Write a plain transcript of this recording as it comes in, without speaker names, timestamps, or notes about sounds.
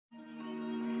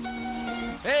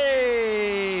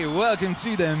Welcome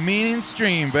to the Meaning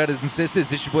Stream, brothers and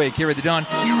sisters. It's your boy Akira the Don.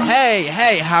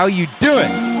 Hey, how you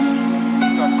doing?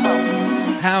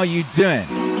 How you doing?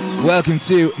 Welcome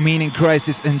to Meaning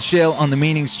Crisis and Chill on the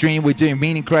Meaning Stream. We're doing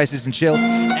Meaning Crisis and Chill,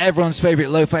 everyone's favorite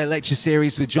lo-fi lecture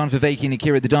series with John Viveki and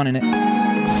Akira the Don in it.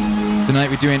 Tonight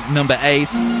we're doing number 8,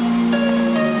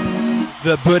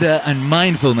 the Buddha and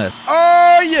Mindfulness.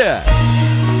 Oh yeah!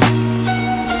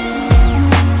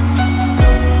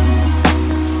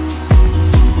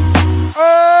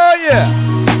 Oh yeah!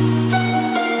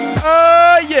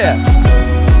 Oh yeah!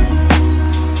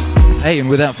 Hey, and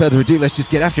without further ado, let's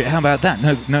just get after it. How about that?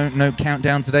 No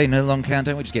countdown today, no long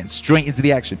countdown. We're just getting straight into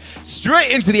the action.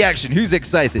 Straight into the action. Who's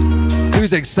excited?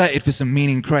 Who's excited for some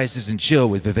Meaning Crisis and Chill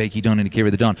with Viveki Don and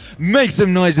Akira the Don? Make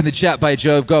some noise in the chat, by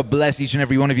Jove. God bless each and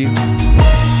every one of you.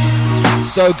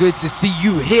 So good to see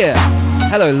you here.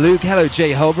 Hello, Luke. Hello,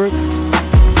 Jay Holbrook.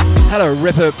 Hello,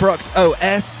 Ripper Prox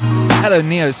OS. Hello,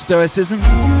 Neo Stoicism.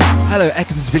 Hello,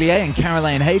 Ekans Villiers and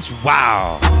Caroline H.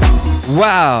 Wow.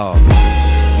 Wow.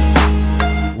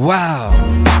 Wow.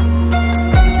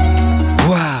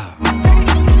 Wow.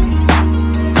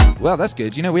 Well, that's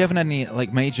good. You know, we haven't had any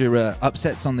major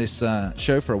upsets on this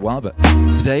show for a while, but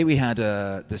today we had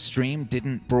the stream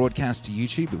didn't broadcast to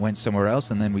YouTube. It went somewhere else,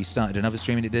 and then we started another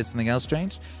stream and it did something else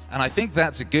strange. And I think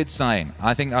that's a good sign.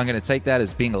 I think I'm going to take that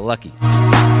as being lucky.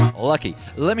 Lucky.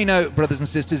 Let me know, brothers and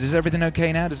sisters, is everything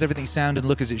okay now? Does everything sound and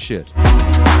look as it should?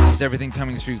 Is everything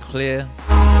coming through clear?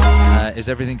 Is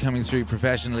everything coming through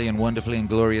professionally and wonderfully and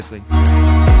gloriously?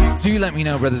 Do let me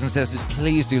know, brothers and sisters.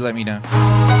 Please do let me know.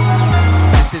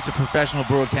 This is a professional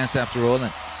broadcast after all,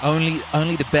 and only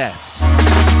the best.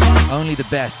 Only the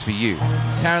best for you.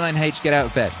 Caroline H., get out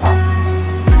of bed.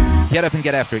 Get up and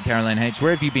get after it, Caroline H.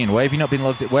 Where have you been? Why have you not been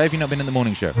logged? Why have you not been in the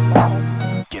morning show?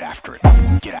 Get after it.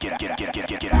 Get after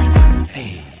it.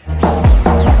 Hey.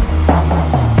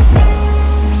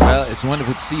 Well, it's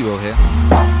wonderful to see you all here.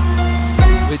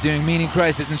 We're doing Meaning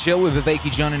Crisis and Chill with Viveki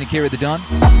John and Akira the Don.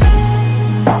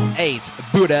 8,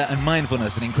 Buddha and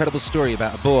Mindfulness, an incredible story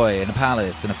about a boy in a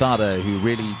palace and a father who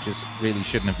really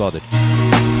shouldn't have bothered.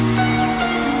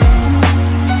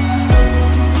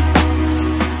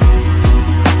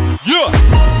 Yeah!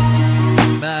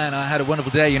 Man, I had a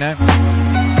wonderful day, you know?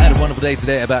 I had a wonderful day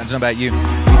today. About you.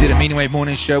 We did a Meaning Wave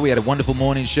morning show. We had a wonderful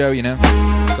morning show, you know?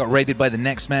 Got raided by the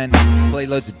next man. Played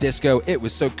loads of disco. It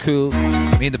was so cool.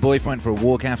 Me and the boyfriend went for a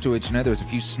walk afterwards. You know, there was a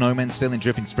few snowmen still in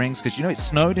Dripping Springs. Because you know it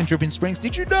snowed in Dripping Springs.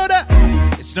 Did you know that?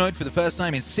 It snowed for the first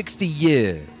time in 60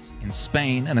 years in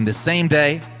Spain. And on the same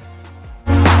day,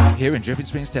 here in Dripping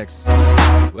Springs, Texas.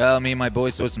 Well, me and my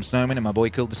boy saw some snowmen, and my boy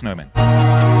killed the snowman.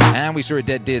 And we saw a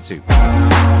dead deer too.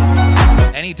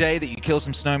 Any day that you kill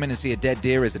some snowmen and see a dead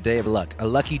deer is a day of luck. A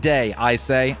lucky day, I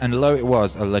say, and lo, it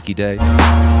was a lucky day.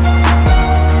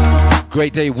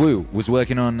 Great Day Woo was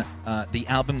working on the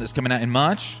album that's coming out in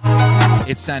March.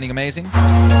 It's sounding amazing.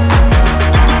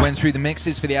 Went through the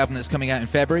mixes for the album that's coming out in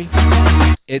February.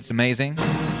 It's amazing.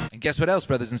 And guess what else,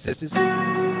 brothers and sisters?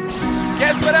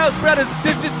 Guess what else, brothers and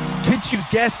sisters? Could you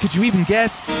guess? Could you even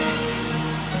guess?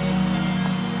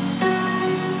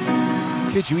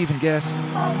 Could you even guess?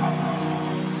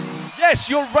 Yes,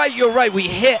 you're right. We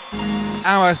hit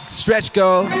our stretch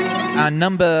goal. Our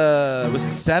number, was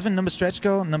it 7 number stretch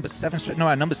goal? Number 7 stretch, no,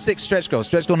 our number 6 stretch goal.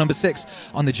 Stretch goal number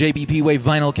 6 on the JBP Wave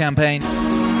vinyl campaign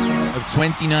of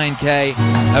 29K.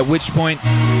 At which point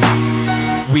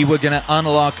we were gonna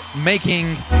unlock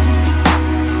making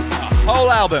a whole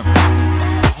album.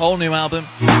 Whole new album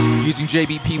using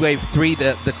JBP Wave 3,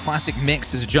 the classic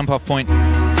mix as a jump off point,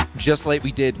 just like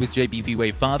we did with JBP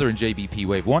Wave Father and JBP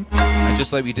Wave 1, and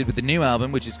just like we did with the new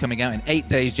album, which is coming out in 8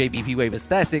 days, JBP Wave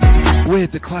Aesthetic,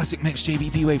 with the classic mix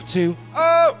JBP Wave 2.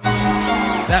 Oh!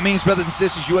 That means, brothers and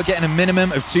sisters, you are getting a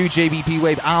minimum of 2 JBP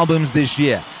Wave albums this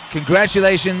year.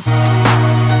 Congratulations.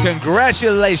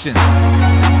 Congratulations.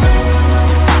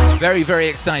 Very, very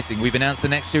exciting. We've announced the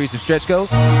next series of stretch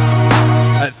goals.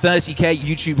 At 30K,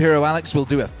 YouTube Hero Alex will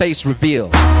do a face reveal.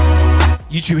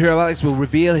 YouTube Hero Alex will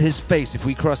reveal his face if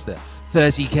we cross the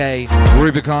 30K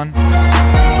Rubicon,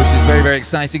 which is very, very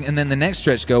exciting. And then the next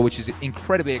stretch goal, which is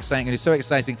incredibly exciting, and it's so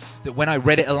exciting that when I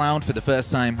read it aloud for the first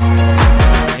time,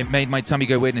 it made my tummy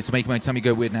go weird, and it's making my tummy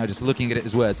go weird now just looking at it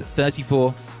as words. At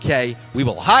 34K, we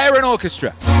will hire an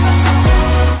orchestra.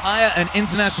 Hire an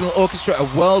international orchestra,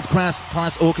 a world-class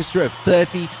orchestra of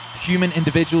 30 human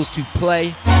individuals to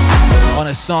play on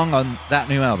a song on that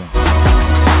new album.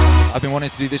 I've been wanting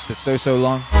to do this for so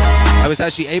long. I was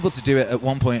actually able to do it at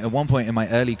one point. At one point in my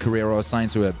early career, I was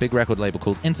signed to a big record label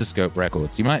called Interscope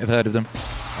Records. You might have heard of them.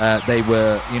 They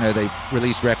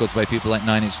released records by people like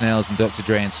 9 Inch Nails and Dr.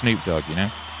 Dre and Snoop Dogg, you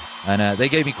know. And they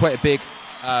gave me quite a big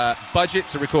budget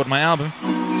to record my album,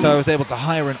 so I was able to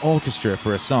hire an orchestra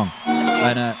for a song.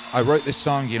 And I wrote this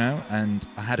song, you know, and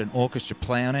I had an orchestra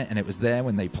play on it, and it was there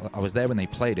when I was there when they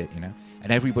played it, you know,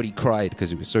 and everybody cried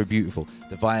because it was so beautiful.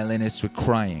 The violinists were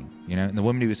crying, you know, and the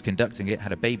woman who was conducting it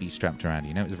had a baby strapped around,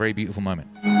 you know. It was a very beautiful moment.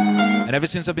 And ever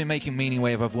since I've been making Meaning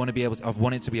Wave, I've wanted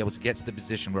to be able to get to the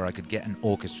position where I could get an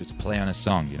orchestra to play on a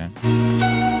song, you know.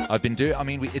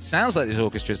 It sounds like there's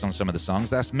orchestras on some of the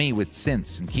songs. That's me with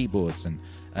synths and keyboards and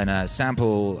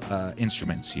sample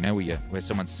instruments, you know, where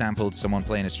someone sampled someone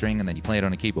playing a string and then you play it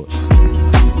on a keyboard.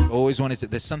 I've always wanted to.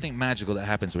 There's something magical that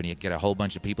happens when you get a whole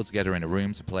bunch of people together in a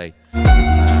room to play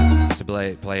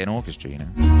an orchestra, you know.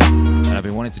 And I've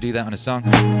been wanting to do that on a song.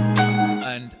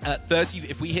 And at 30,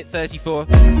 if we hit 34,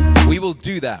 we will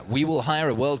do that. We will hire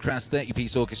a world-class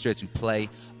 30-piece orchestra to play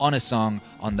on a song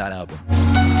on that album.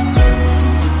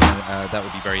 That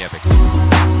would be very epic.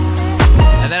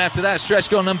 And then after that, stretch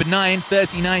goal number 9,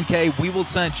 39K, we will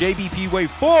turn JBP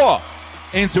Wave 4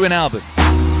 into an album.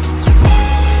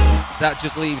 That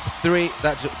just leaves 3.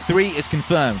 3 is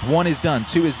confirmed. 1 is done.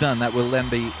 2 is done. That will then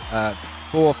be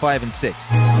 4, 5, and 6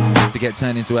 to get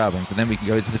turned into albums. And then we can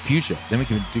go into the future. Then we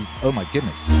can do, oh my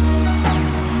goodness.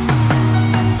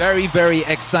 Very, very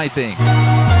exciting.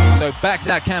 So back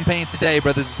that campaign today,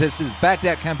 brothers and sisters. Back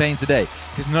that campaign today.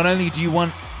 Because not only do you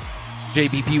want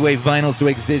JBP Wave vinyl to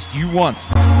exist, you want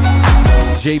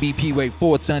JBP Wave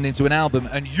 4 turned into an album,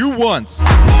 and you want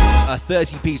a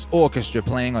 30-piece orchestra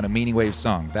playing on a Meaning Wave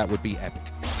song. That would be epic.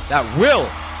 That will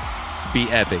be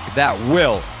epic. That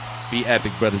will be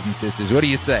epic, brothers and sisters. What do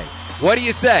you say? What do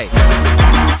you say?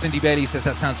 Cindy Bailey says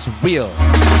that sounds surreal.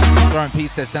 Florent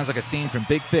Peace says sounds like a scene from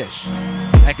Big Fish.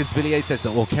 Eckers Villiers says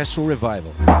the orchestral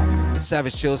revival.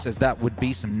 Savage Chill says that would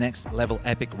be some next level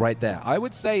epic right there. I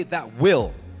would say that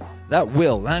will. That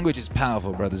will. Language is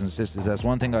powerful, brothers and sisters. That's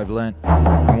one thing I've learned,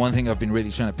 and one thing I've been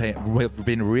really trying to pay. I've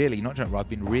been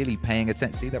really paying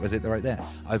attention. See, that was it right there.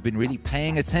 I've been really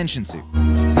paying attention to,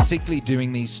 particularly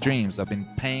doing these streams. I've been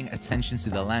paying attention to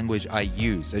the language I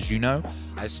use. As you know,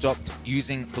 I stopped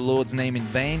using the Lord's name in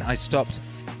vain. I stopped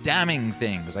damning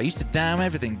things. I used to damn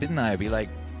everything, didn't I? I'd be like,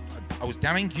 I was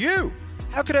damning you.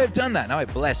 How could I have done that? Now I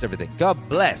bless everything. God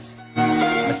bless.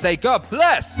 I say, God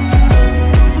bless.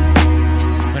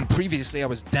 When previously I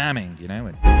was damning, you know,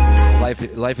 and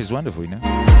life is wonderful, you know.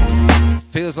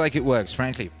 Feels like it works,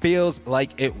 frankly. Feels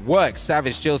like it works.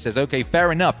 Savage Chill says, okay,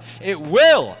 fair enough. It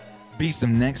will be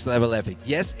some next level epic.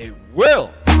 Yes, it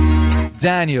will.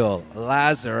 Daniel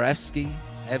Lazarevsky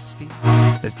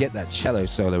says, get that cello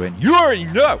solo in. You already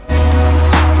know.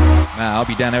 I'll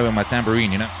be down there with my tambourine,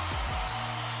 you know.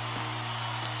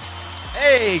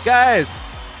 Hey, guys.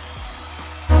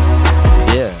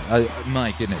 Yeah,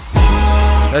 my goodness.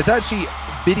 There's actually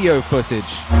video footage,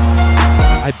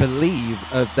 I believe,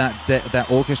 of that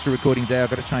orchestra recording day. I've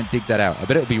got to try and dig that out. I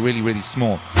bet it'll be really, really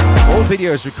small. All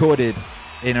videos recorded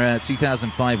in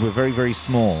 2005 were very, very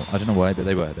small. I don't know why, but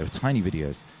they were tiny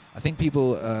videos. I think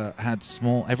people had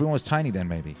small, everyone was tiny then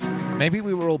maybe. Maybe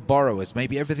we were all borrowers.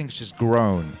 Maybe everything's just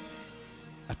grown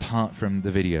apart from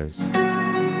the videos.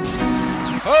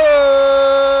 Oh!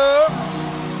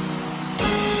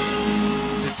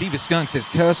 Sativa Skunk says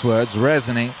curse words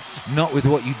resonate not with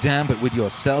what you damn, but with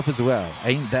yourself as well.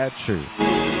 Ain't that true?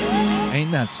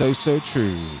 Ain't that so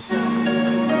true?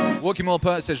 Walking Mall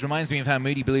Pert says, reminds me of how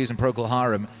Moody Blues and Procol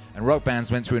Harum and rock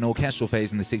bands went through an orchestral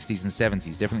phase in the 60s and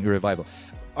 70s. Definitely a revival.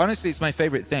 Honestly, it's my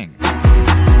favorite thing.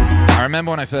 I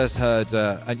remember when I first heard,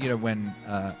 you know, when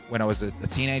I was a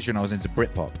teenager and I was into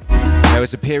Britpop. There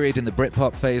was a period in the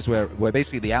Britpop phase where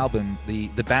basically the album,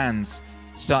 the bands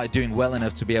started doing well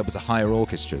enough to be able to hire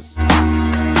orchestras.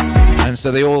 And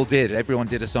so they all did. Everyone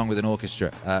did a song with an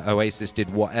orchestra. Oasis did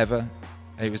Whatever.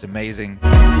 It was amazing.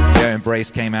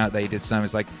 Embrace came out. They did some.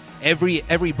 It's like every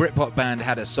Britpop band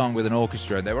had a song with an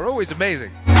orchestra. And they were always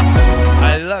amazing.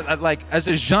 I love, like, as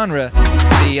a genre,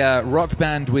 the rock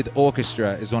band with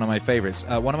orchestra is one of my favorites.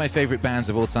 One of my favorite bands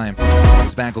of all time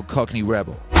is a band called Cockney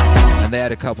Rebel. And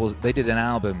they did an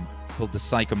album called The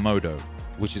Psychomodo,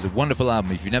 which is a wonderful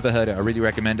album. If you've never heard it, I really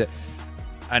recommend it.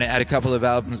 And it had a couple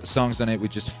of songs on it with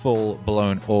just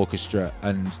full-blown orchestra,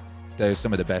 and they're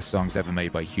some of the best songs ever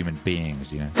made by human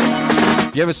beings, you know.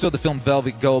 If you ever saw the film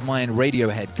Velvet Goldmine,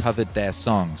 Radiohead covered their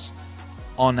songs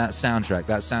on that soundtrack.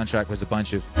 That soundtrack was a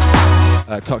bunch of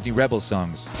Cockney Rebel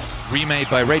songs, remade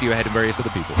by Radiohead and various other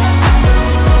people.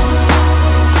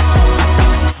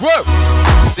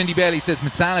 Whoa! Cindy Bailey says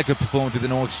Metallica performed with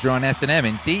an orchestra on S&M.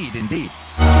 Indeed, indeed.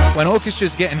 When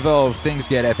orchestras get involved, things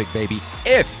get epic, baby.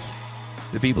 If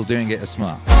the people doing it are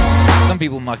smart. Some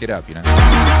people muck it up, you know.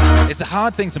 It's a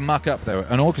hard thing to muck up, though.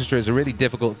 An orchestra is a really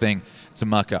difficult thing to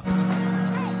muck up.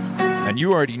 And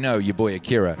you already know your boy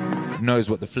Akira knows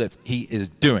what the flip he is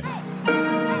doing.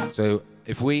 So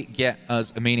if we get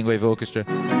us a Meaning Wave Orchestra,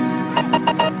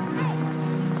 and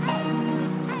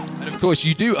of course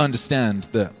you do understand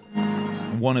that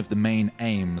one of the main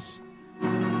aims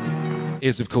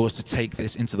is, of course, to take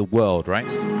this into the world, right?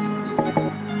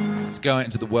 To go out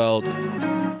into the world,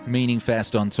 Meaning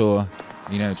Fest on tour,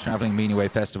 you know, traveling Meaning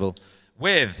Wave Festival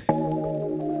with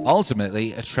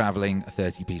ultimately a traveling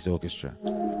 30-piece orchestra.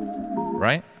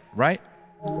 Right? Right?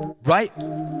 Right?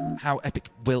 How epic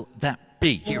will that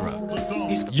be? Hero.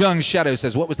 Young Shadow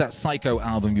says, what was that Psycho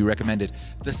album you recommended?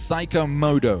 The Psycho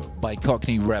Modo by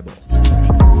Cockney Rebel.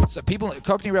 So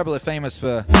Cockney Rebel are famous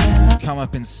for Come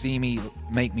Up and See Me,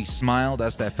 Make Me Smile.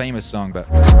 That's their famous song, but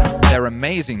their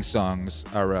amazing songs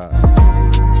are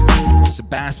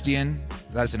Sebastian.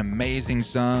 That's an amazing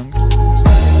song.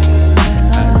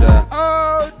 And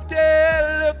oh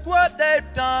dear, look what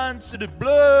they've done to the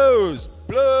blues,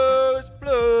 blues,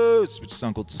 blues, which is a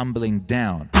song called Tumbling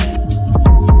Down.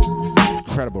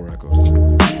 Incredible record.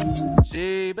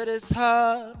 Gee, but it's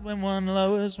hard when one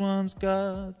lowers one's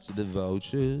guard to the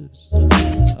vultures.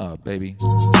 Oh baby,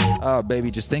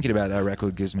 just thinking about that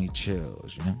record gives me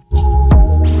chills, you know?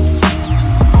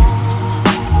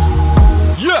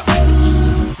 Yeah!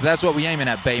 So that's what we're aiming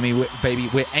at, baby. We're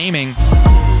aiming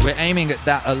at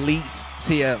that elite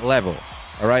tier level.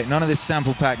 All right, none of this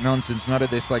sample pack nonsense, none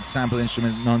of this like sample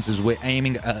instrument nonsense. We're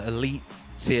aiming at elite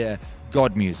tier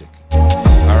God music.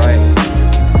 All right,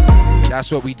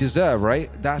 that's what we deserve,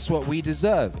 right? That's what we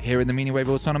deserve here in the Meaning Wave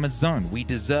Autonomous Zone. We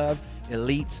deserve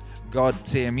elite God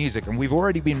tier music, and we've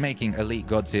already been making elite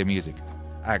God tier music,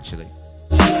 actually.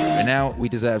 And now we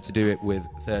deserve to do it with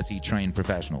 30 trained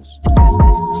professionals.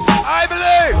 I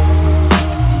believe!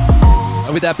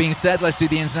 And with that being said, let's do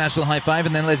the international high five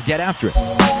and then let's get after it.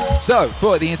 So,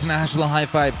 for the international high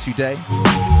five today,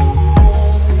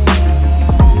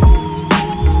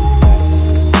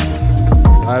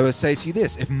 I will say to you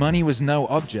this: if money was no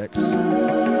object,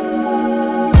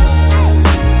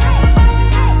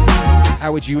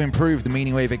 how would you improve the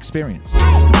Meaning Wave experience?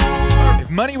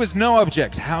 If money was no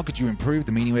object, how could you improve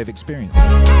the Meaning Wave experience?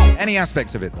 Any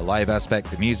aspect of it, the live aspect,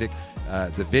 the music,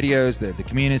 the videos, the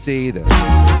community,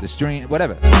 the stream,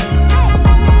 whatever.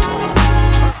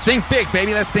 Think big,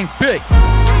 baby, let's think big.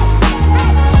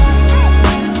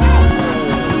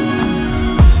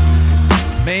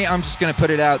 Me, I'm just gonna put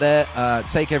it out there,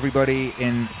 take everybody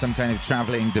in some kind of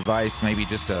traveling device, maybe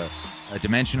just a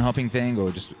dimension hopping thing,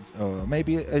 or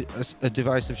maybe a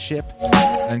divisive ship,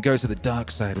 and go to the dark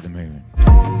side of the moon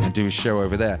and do a show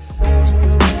over there.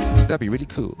 That'd be really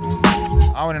cool.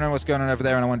 I want to know what's going on over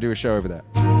there, and I want to do a show over there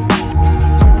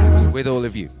with all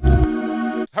of you.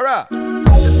 Hurrah!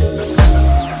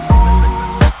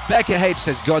 Becca H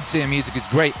says God tier music is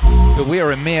great, but we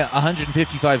are a mere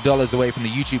 $155 away from the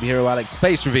YouTube hero Alex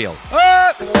face reveal.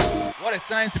 Ah! What a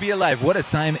time to be alive. What a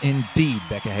time indeed,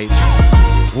 Becca H.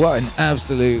 What an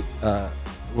absolute, I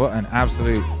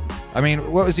mean,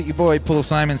 what was it your boy Paul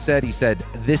Simon said? He said,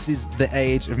 this is the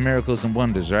age of miracles and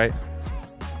wonders, right?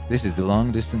 This is the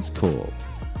long distance call.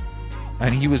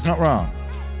 And he was not wrong.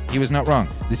 He was not wrong.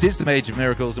 This is the age of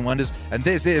miracles and wonders, and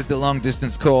this is the long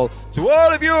distance call to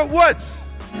all of you at once.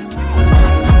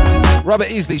 Robert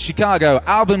Easley, Chicago,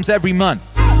 albums every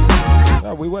month.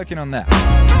 Well, we're working on that.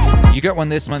 You got one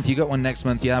this month, you got one next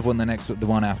month, you have one the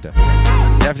one after.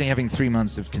 Definitely having 3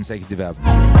 months of consecutive albums.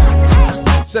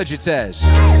 Sagittarius,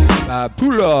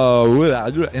 Pulo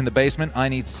in the basement. I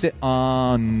need to sit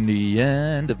on the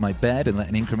end of my bed and let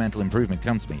an incremental improvement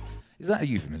come to me. Is that a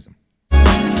euphemism?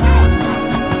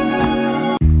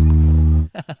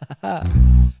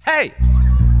 Hey!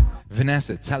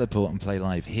 Vanessa, teleport and play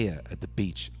live here at the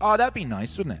beach. Oh, that'd be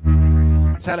nice, wouldn't it?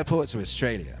 Teleport to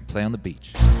Australia and play on the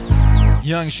beach.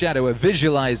 Young Shadow, a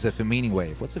visualizer for Meaning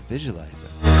Wave. What's a visualizer?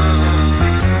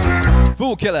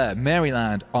 Fool Killer,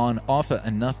 Maryland, on offer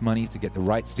enough money to get the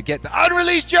rights to get the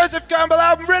unreleased Joseph Campbell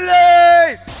album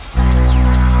released!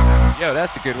 Yo,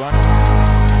 that's a good one.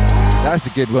 That's a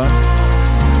good one.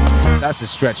 That's a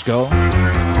stretch goal.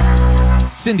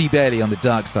 Cindy Bailey on the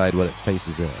dark side while it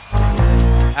faces Earth.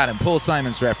 Adam, Paul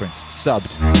Simon's reference,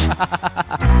 subbed.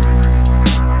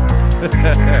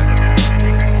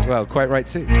 Well, quite right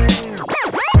too.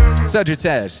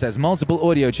 Sagittarius says, multiple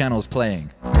audio channels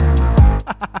playing. I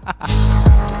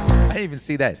didn't even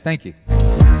see that. Thank you.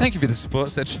 Thank you for the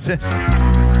support, Sagittarius.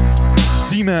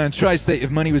 D-Man, Tri-State, if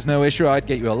money was no issue, I'd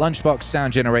get you a lunchbox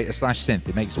sound generator / synth.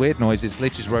 It makes weird noises,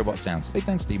 glitches, robot sounds. Hey,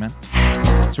 thanks, D-Man.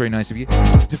 That's very nice of you.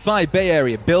 Defy Bay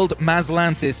Area, build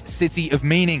Mazlantis, City of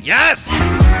Meaning. Yes!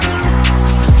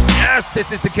 Yes! Yes,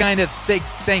 this is the kind of big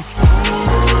think.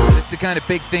 This is the kind of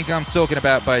big think I'm talking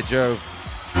about, by Jove.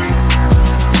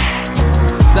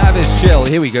 Savage Chill,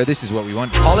 here we go, this is what we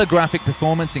want. Holographic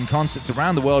performance in concerts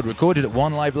around the world recorded at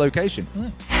one live location.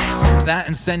 That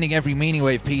and sending every meaning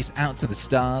wave piece out to the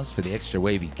stars for the extra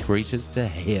wavy creatures to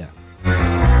hear.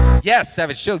 Yes,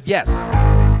 Savage Chill, yes.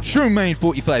 Shroom Main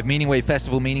 45, Meaning Wave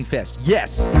Festival, Meaning Fest,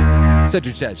 yes.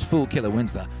 Cedric Church, Fool Killer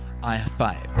wins the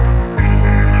I-5.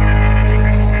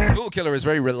 Fool Killer is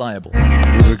very reliable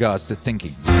with regards to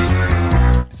thinking.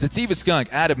 Sativa Skunk,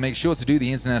 Adam, make sure to do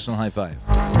the international high five.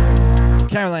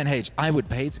 Caroline H, I would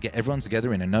pay to get everyone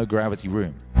together in a no-gravity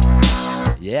room.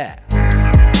 Yeah.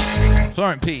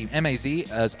 Florent P, MAZ,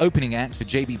 as opening act for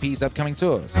JBP's upcoming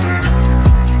tours.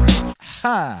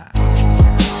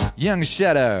 Ha! Young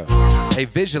Shadow, a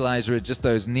visualizer of just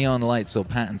those neon lights or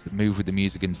patterns that move with the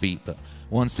music and beat, but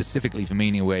one specifically for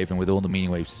Meaning Wave and with all the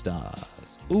Meaning Wave stars.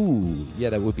 Ooh, yeah,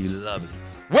 that would be lovely.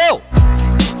 Will!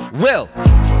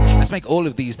 Let's make all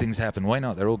of these things happen. Why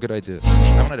not? They're all good ideas. I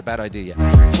haven't had a bad idea yet.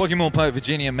 Pokemon Poet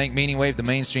Virginia, make Meaning Wave the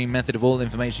mainstream method of all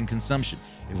information consumption.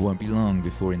 It won't be long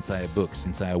before entire books,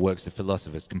 entire works of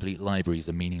philosophers, complete libraries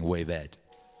of Meaning Wave Ed.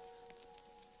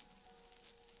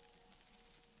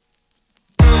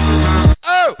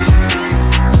 Oh!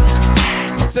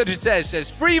 Cedric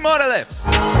says, free monoliths!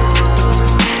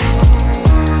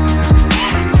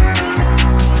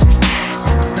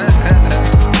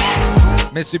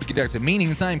 Miss Superconductor,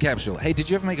 meaning time capsule. Hey, did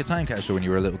you ever make a time capsule when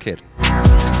you were a little kid?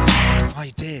 Oh,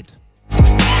 you did.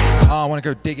 Oh, I want to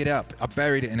go dig it up. I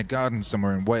buried it in a garden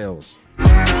somewhere in Wales.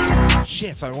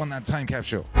 Shit, I want that time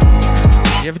capsule.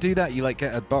 You ever do that? You like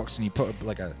get a box and you put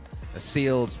like a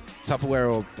sealed Tupperware,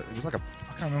 or it was like a,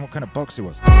 I can't remember what kind of box it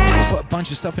was. I put a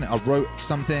bunch of stuff in it. I wrote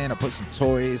something, I put some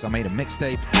toys, I made a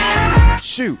mixtape.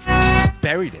 Shoot, just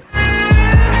buried it.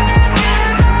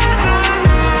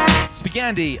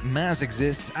 Spagandi, Maz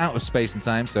exists out of space and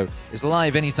time, so it's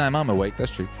live anytime I'm awake.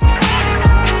 That's true.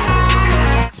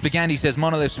 Spagandi says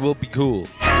monoliths will be cool.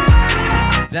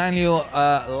 Daniel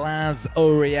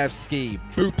Lazorievsky,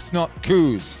 boops not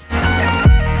coos.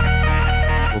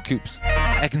 Or coops.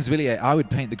 Ekensvilliers, I would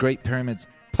paint the Great Pyramids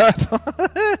purple.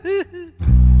 That's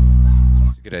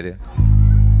a good idea.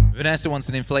 Vanessa wants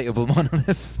an inflatable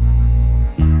monolith.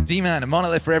 D-Man, a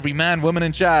monolith for every man, woman,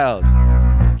 and child.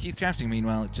 Keith Crafting,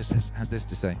 meanwhile, just has this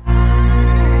to say.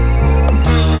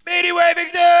 Meaning Wave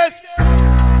exists!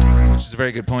 Which is a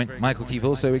very good point. Michael Keith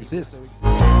also exists.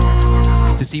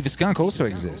 Sativa Skunk also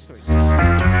exists.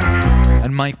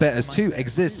 And Mike Betters too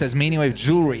exists, says Meaning Wave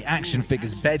jewelry, action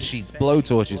figures, bed sheets,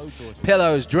 blowtorches,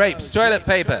 pillows, drapes, toilet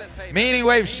paper, Meaning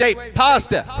Wave shaped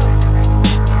pasta.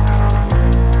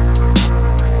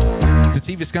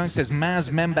 Sativa Skunk says Maz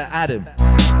member Adam.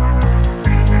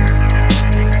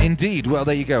 Indeed. Well,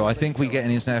 there you go. I think we get an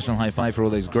international high five for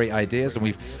all those great ideas, and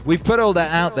we've put all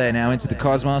that out there now into the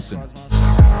cosmos, and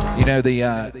you know,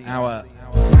 our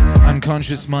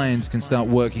unconscious minds can start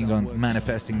working on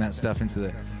manifesting that stuff into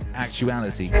the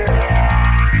actuality.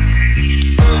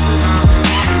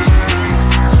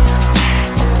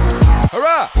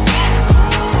 Hurrah!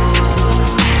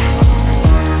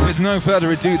 With no further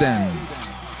ado, then,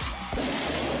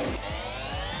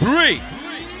 3,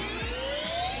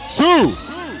 2,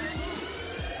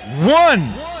 1,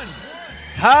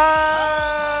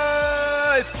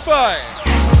 high five!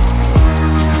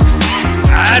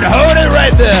 And hold it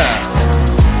right there!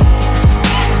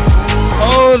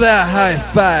 Hold that high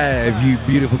five, you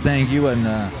beautiful thank you, and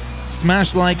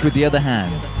smash like with the other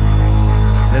hand.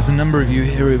 There's a number of you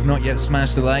here who have not yet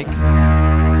smashed the like.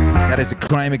 That is a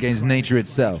crime against nature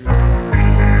itself.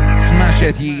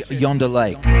 Smasheth ye yonder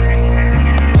like.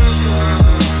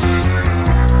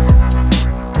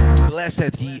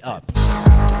 Blesseth ye up.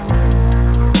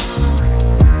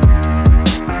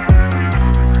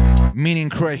 Meaning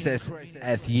Christ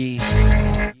saith ye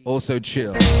also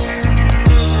chill.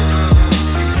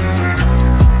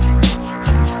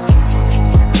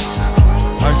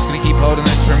 I'm just gonna keep holding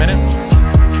this for a minute.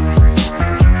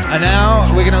 And now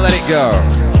we're gonna let it go.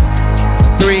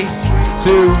 3,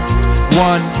 2,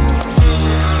 1.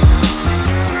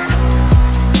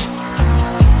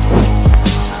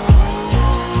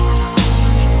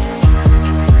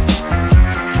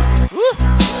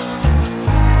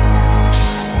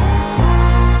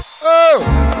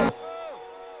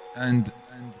 And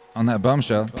on that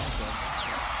bombshell,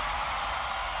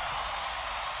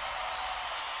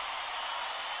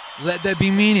 let there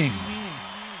be meaning.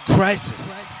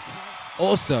 Crisis.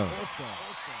 Also,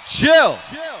 chill.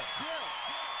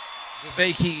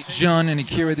 Viveki, John, and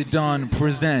Akira the Dawn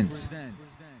present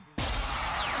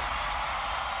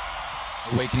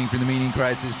Awakening from the Meaning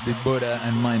Crisis, the Buddha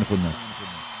and Mindfulness.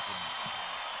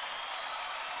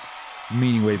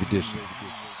 Meaning Wave Edition.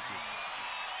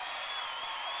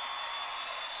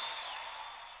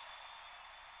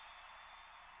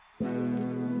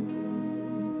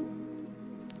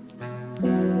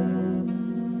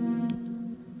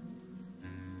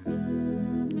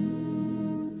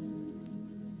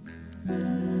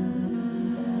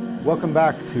 Welcome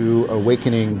back to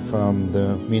Awakening from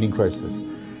the Meaning Crisis.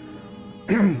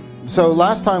 So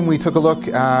last time we took a look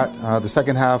at the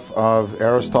second half of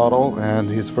Aristotle and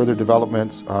his further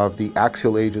developments of the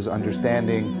axial age's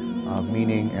understanding of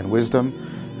meaning and wisdom.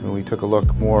 And we took a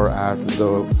look more at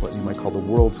what you might call the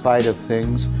world side of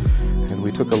things. And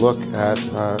we took a look at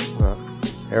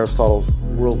Aristotle's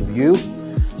worldview,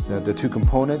 the two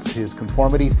components, his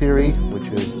conformity theory, which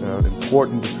is an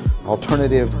important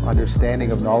alternative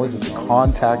understanding of knowledge. It's a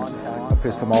contact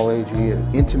epistemology,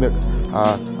 an intimate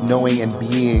knowing and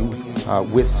being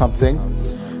with something,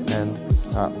 and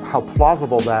how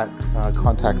plausible that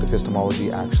contact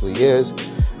epistemology actually is.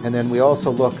 And then we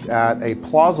also looked at a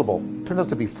plausible, turned out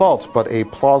to be false, but a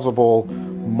plausible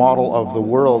model of the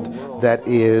world that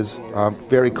is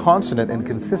very consonant and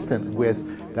consistent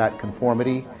with that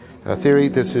conformity theory.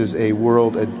 This is a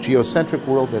world, a geocentric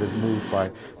world that is moved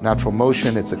by natural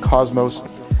motion. It's a cosmos.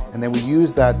 And then we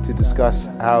use that to discuss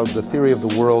how the theory of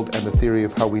the world and the theory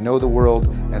of how we know the world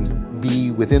and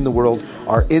be within the world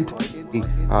are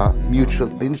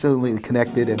mutually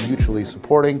connected and mutually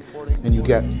supporting. And you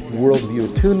get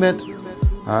worldview attunement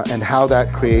and how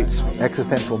that creates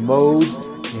existential modes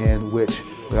in which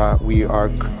we are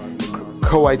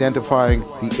co-identifying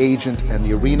the agent and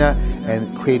the arena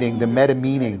and creating the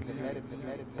meta-meaning,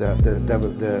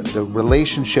 the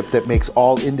relationship that makes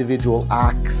all individual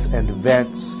acts and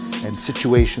events and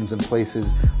situations and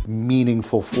places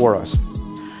meaningful for us.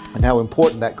 And how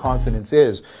important that consonance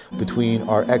is between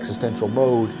our existential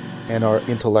mode and our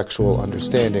intellectual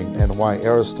understanding, and why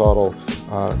Aristotle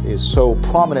is so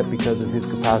prominent because of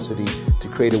his capacity to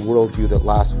create a worldview that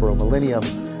lasts for a millennium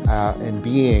and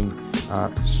being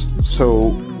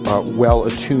so well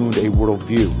attuned a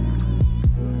worldview.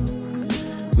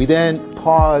 We then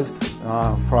paused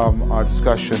from our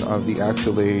discussion of the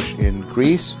axial age in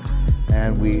Greece,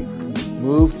 and we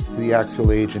moved to the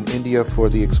axial age in India for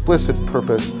the explicit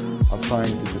purpose of trying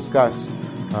to discuss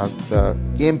the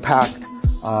impact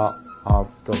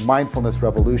of the mindfulness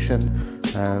revolution.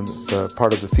 And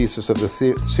part of the thesis of the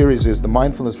series is the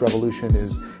mindfulness revolution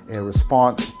is a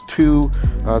response to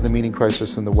the meaning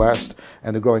crisis in the West,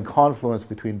 and the growing confluence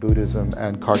between Buddhism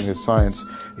and cognitive science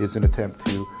is an attempt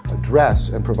to address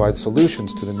and provide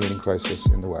solutions to the meaning crisis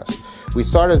in the West. We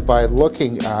started by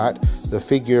looking at the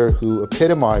figure who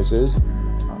epitomizes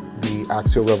the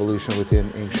axial revolution within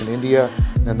ancient India,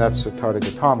 and that's Siddhartha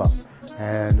Gautama.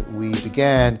 And we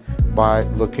began by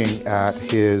looking at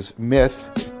his myth,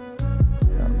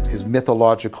 his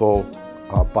mythological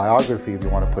biography, if you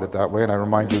want to put it that way. And I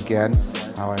remind you again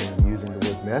how I am using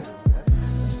the word myth.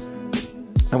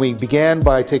 And we began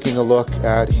by taking a look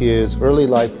at his early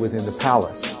life within the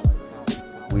palace.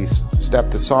 We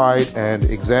stepped aside and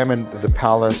examined the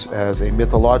palace as a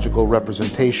mythological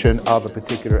representation of a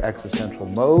particular existential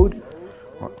mode.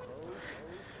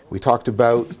 We talked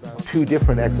about two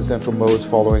different existential modes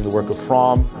following the work of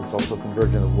Fromm. It's also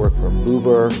convergent of work from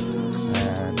Buber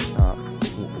and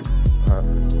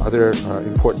other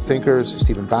important thinkers.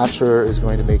 Stephen Batchelor is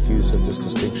going to make use of this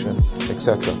distinction,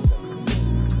 etc.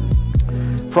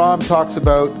 Fromm talks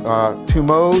about two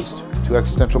modes, two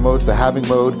existential modes: the having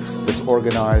mode, that's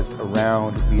organized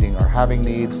around meeting our having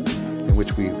needs, in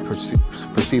which we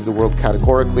perceive the world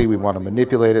categorically. We want to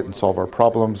manipulate it and solve our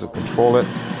problems and control it.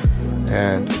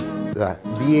 And the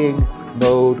being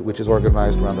mode, which is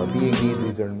organized around our being needs.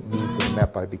 These are needs that are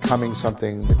met by becoming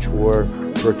something mature,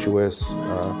 virtuous,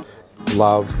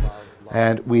 love.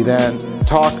 And we then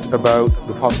talked about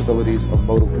the possibilities of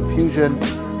modal confusion,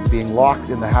 being locked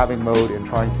in the having mode and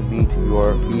trying to meet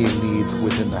your being needs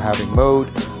within the having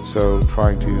mode. So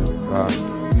trying to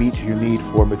meet your need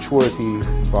for maturity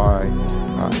by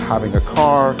having a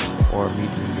car, or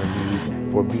meeting your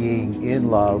need for being in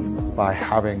love by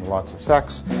having lots of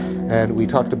sex. And we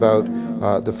talked about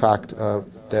the fact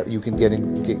that you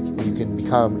can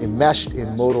become enmeshed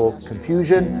in modal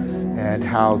confusion, and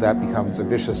how that becomes a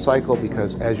vicious cycle,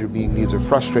 because as your being needs are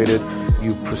frustrated,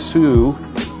 you pursue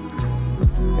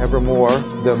evermore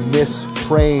the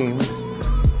misframed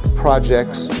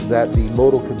projects that the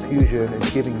modal confusion is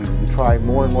giving you. You try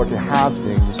more and more to have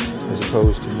things as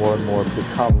opposed to more and more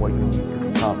become what you need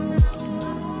to become.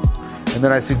 And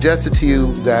then I suggested to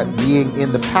you that being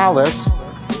in the palace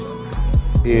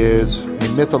is a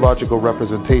mythological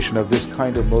representation of this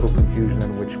kind of modal confusion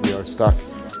in which we are stuck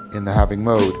in the having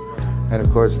mode. And of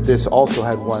course, this also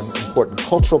had one important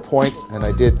cultural point, and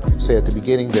I did say at the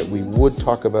beginning that we would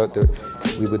talk about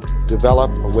we would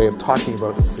develop a way of talking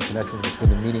about the connections between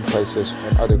the meaning crisis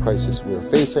and other crises we are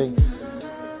facing.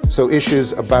 So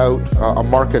issues about a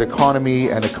market economy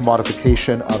and a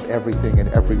commodification of everything and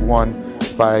everyone.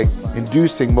 By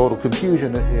inducing modal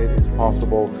confusion, it is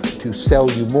possible to sell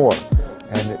you more.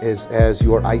 And as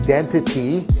your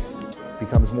identity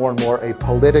becomes more and more a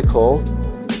political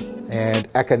and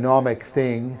economic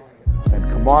thing and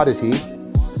commodity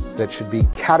that should be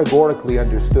categorically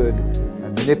understood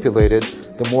and manipulated,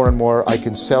 the more and more I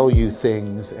can sell you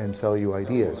things and sell you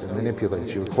ideas and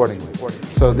manipulate you accordingly.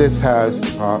 So this has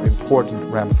important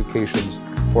ramifications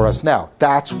for us now.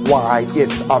 That's why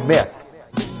it's a myth,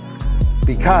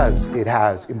 because it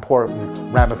has important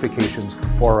ramifications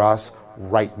for us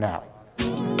right now.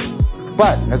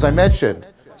 But, as I mentioned,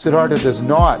 Siddhartha does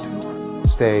not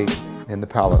stay in the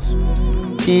palace.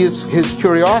 His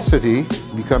curiosity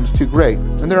becomes too great.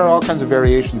 And there are all kinds of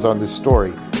variations on this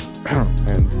story.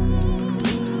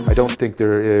 And I don't think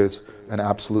there is an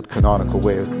absolute canonical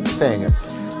way of saying it.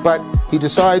 But he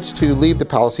decides to leave the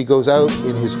palace. He goes out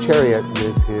in his chariot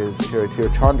with his charioteer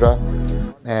Chandra,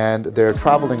 and they're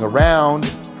traveling around,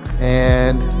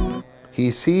 and he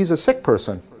sees a sick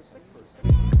person.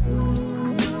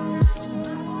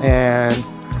 And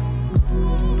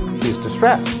he's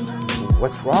distressed.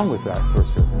 What's wrong with that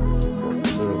person?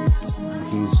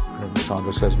 And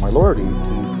Chandra says, "My lord,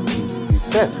 he's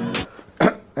sick."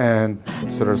 And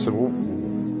Siddhartha said, "Well,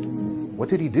 what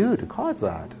did he do to cause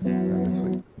that?" And it's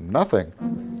like, nothing.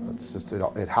 It's just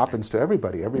it happens to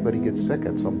everybody. Everybody gets sick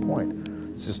at some point.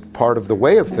 It's just part of the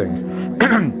way of things.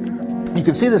 You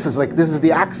can see this is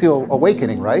the axial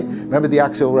awakening, right? Remember, the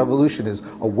axial revolution is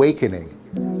awakening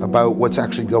about what's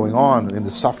actually going on in the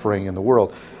suffering in the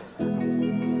world.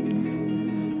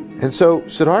 And so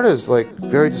Siddhartha is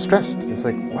very distressed. He's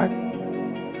like, "What?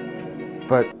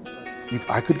 But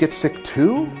I could get sick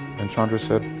too?" And Chandra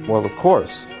said, "Well, of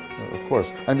course. Of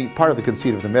course." I mean, part of the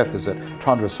conceit of the myth is that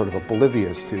Chandra is sort of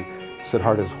oblivious to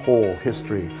Siddhartha's whole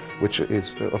history, which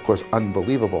is, of course,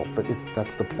 unbelievable. But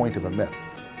that's the point of a myth.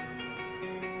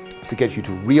 It's to get you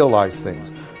to realize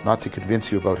things, not to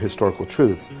convince you about historical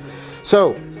truths.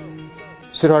 So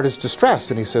Siddhartha is distressed,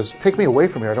 and he says, "Take me away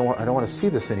from here. I don't want to see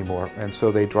this anymore." And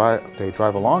so they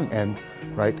drive along, and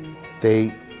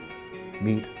they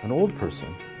meet an old person.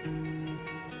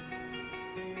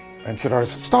 And Siddhartha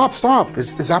says, "Stop!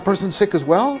 Is that person sick as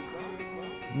well?"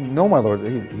 "No, my lord.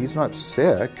 He's not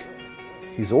sick.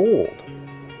 He's old."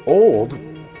 "Old?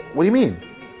 What do you mean?"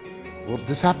 "Well,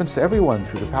 this happens to everyone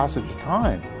through the passage of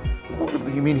time."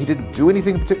 "You mean he didn't do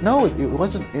anything in particular?" "No, it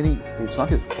wasn't any. It's not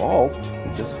his fault.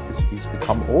 He's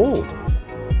become old."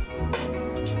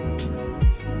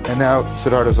 And now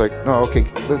Siddhartha's like, "No, okay,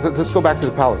 let's go back to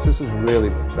the palace. This is really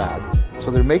bad." So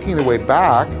they're making their way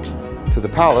back to the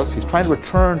palace. He's trying to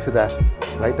return to that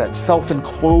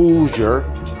self-enclosure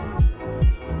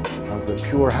of the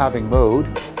pure having mode.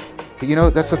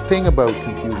 But that's the thing about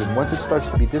confusion. Once it starts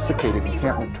to be dissipated, you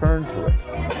can't return to it.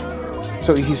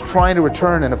 So he's trying to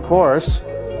return, and of course,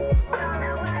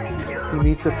 he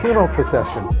meets a funeral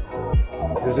procession.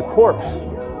 There's a corpse.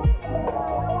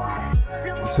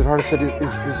 And Siddhartha said,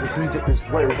 is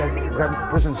that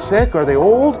person sick? Are they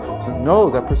old?" He said, "No,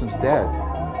 that person's dead.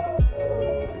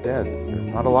 They're dead.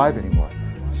 They're not alive anymore."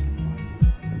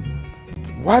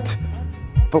 "What?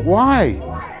 But why?"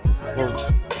 He said, "Well,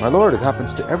 my lord, it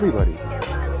happens to everybody."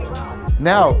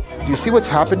 Now, do you see what's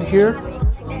happened here?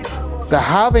 The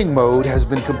having mode has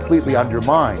been completely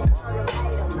undermined.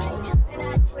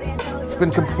 It's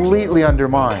been completely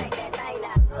undermined.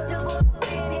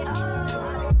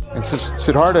 And so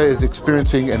Siddhartha is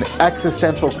experiencing an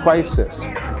existential crisis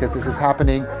because this is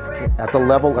happening at the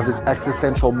level of his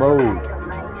existential mode.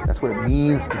 That's what it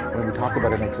means when we talk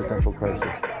about an existential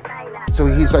crisis. So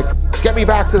he's like, "Get me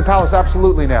back to the palace,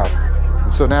 absolutely now."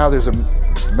 And so now there's a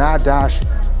mad dash.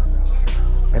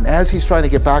 And as he's trying to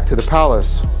get back to the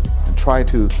palace, try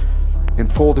to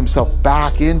enfold himself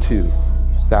back into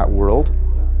that world,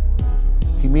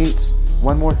 he meets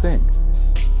one more thing,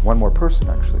 one more person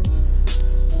actually.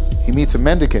 He meets a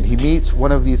mendicant. He meets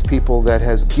one of these people that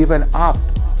has given up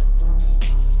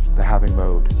the having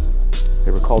mode.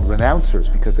 They were called renouncers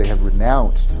because they have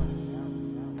renounced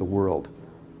the world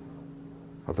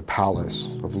of the palace,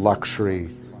 of luxury.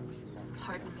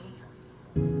 Pardon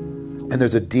me. And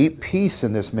there's a deep peace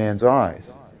in this man's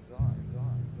eyes.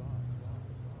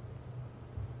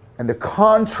 And the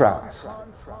contrast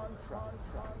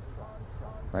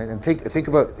right? And think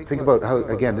about how,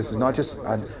 again, this is not just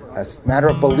a matter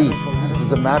of belief. This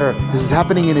is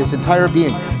happening in his entire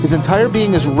being. His entire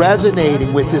being is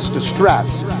resonating with this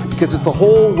distress because it's the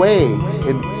whole way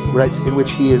in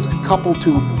which he is coupled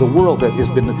to the world that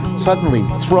has been suddenly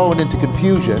thrown into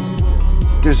confusion.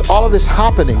 There's all of this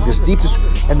happening, this deep,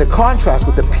 and the contrast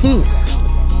with the peace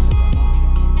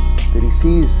that he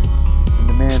sees in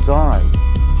the man's eyes.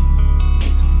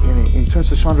 And he turns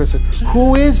to Chandra and said,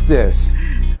 "Who is this?"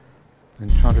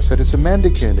 And Chandra said, "It's a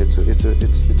mendicant.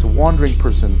 It's a wandering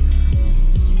person."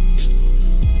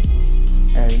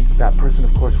 And that person,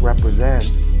 of course, is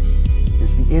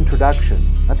the introduction,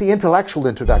 not the intellectual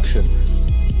introduction,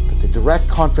 but the direct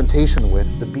confrontation with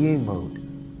the being mode.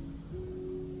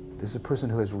 This is a person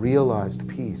who has realized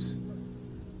peace.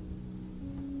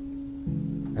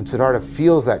 And Siddhartha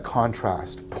feels that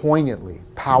contrast poignantly,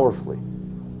 powerfully,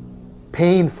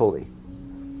 painfully.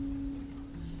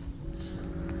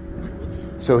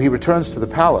 So he returns to the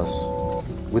palace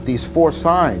with these 4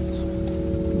 signs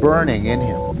burning in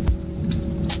him.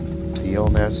 The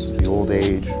illness, the old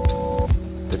age,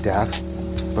 the death,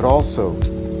 but also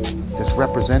this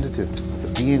representative of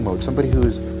the being mode, somebody who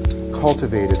has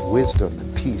cultivated wisdom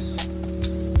and peace,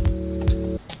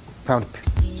 found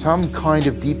some kind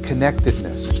of deep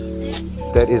connectedness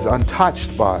that is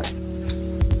untouched by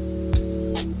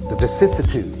the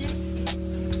vicissitudes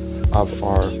of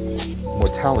our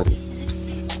mortality.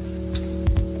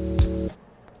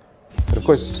 But of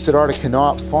course, Siddhartha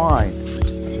cannot find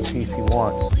the peace he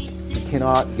wants. He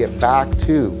cannot get back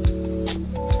to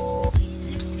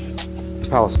the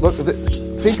palace. Look,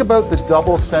 think about the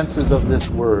double senses of this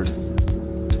word,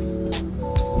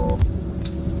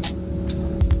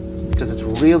 because it's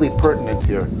really pertinent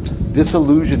here.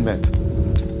 Disillusionment.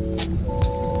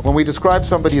 When we describe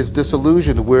somebody as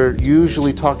disillusioned, we're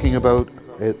usually talking about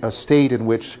a state in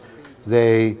which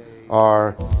they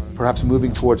are perhaps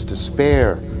moving towards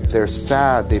despair. They're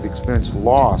sad, they've experienced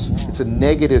loss. It's a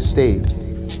negative state.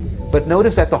 But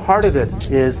notice at the heart of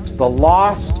it is the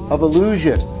loss of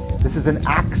illusion. This is an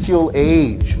axial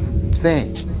age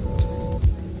thing.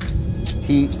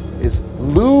 He is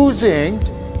losing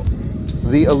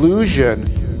the illusion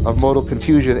of modal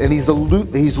confusion, and he's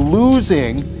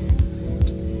losing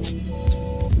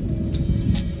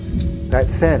that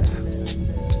sense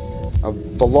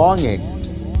of belonging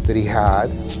that he had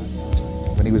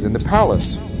when he was in the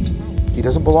palace. He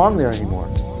doesn't belong there anymore.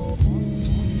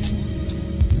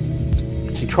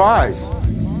 He tries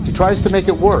to make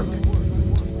it work.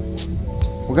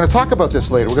 We're going to talk about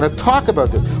this later. We're going to talk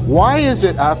about this. Why is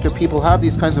it after people have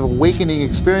these kinds of awakening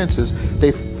experiences,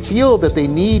 they feel that they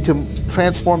need to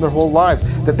transform their whole lives,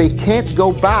 that they can't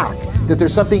go back, that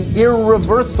there's something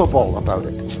irreversible about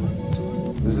it?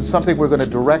 This is something we're going to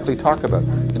directly talk about.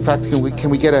 In fact, can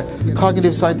we get a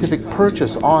cognitive scientific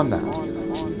purchase on that?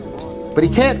 But he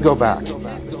can't go back.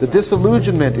 The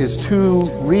disillusionment is too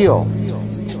real.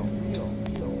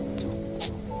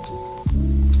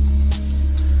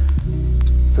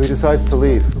 So he decides to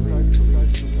leave.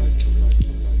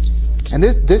 And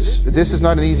this is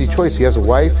not an easy choice. He has a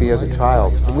wife, he has a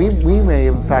child. We may,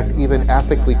 in fact, even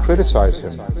ethically criticize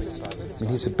him. I mean,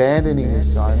 he's abandoning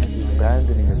his son, he's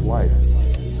abandoning his wife.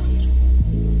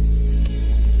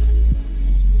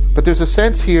 But there's a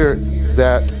sense here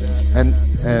that, and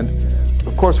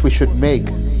of course we should make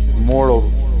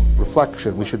moral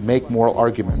reflection, we should make moral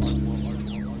arguments.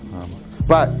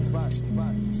 But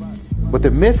what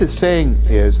the myth is saying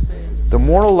is the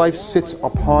moral life sits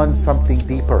upon something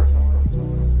deeper.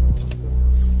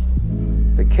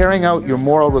 That carrying out your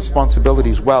moral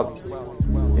responsibilities, well,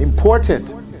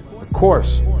 important, of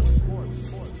course,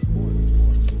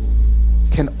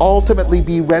 can ultimately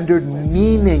be rendered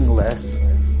meaningless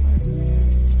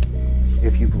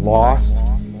if you've lost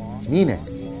meaning.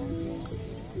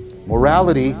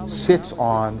 Morality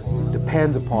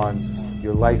depends upon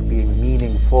your life being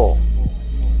meaningful.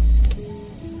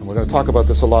 And we're going to talk about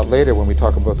this a lot later when we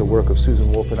talk about the work of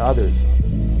Susan Wolf and others.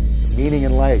 Meaning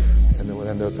in life and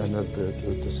the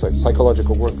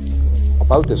psychological work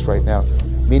about this right now.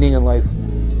 Meaning in life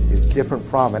is different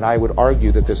from, and I would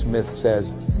argue that this myth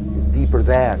says is deeper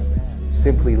than,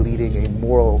 simply leading a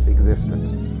moral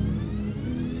existence.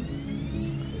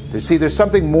 You see, there's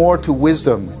something more to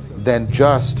wisdom than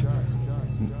just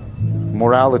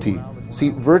morality. See,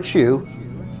 virtue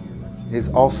is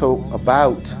also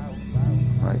about,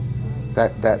 right,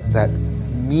 that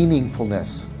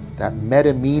meaningfulness, that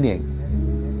meta-meaning.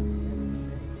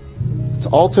 It's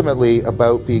ultimately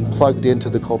about being plugged into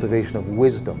the cultivation of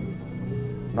wisdom,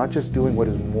 not just doing what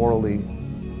is morally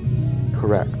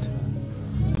correct.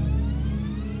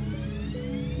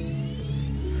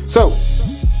 So,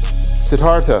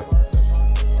 Siddhartha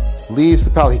leaves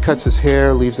the palace. He cuts his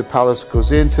hair, leaves the palace,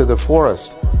 goes into the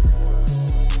forest,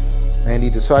 and he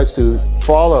decides to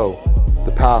follow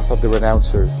the path of the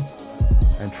renouncers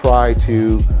and try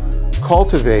to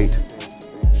cultivate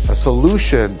a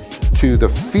solution to the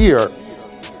fear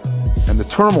and the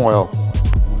turmoil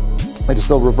that is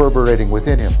still reverberating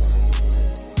within him.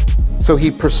 So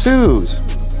he pursues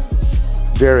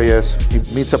he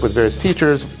meets up with various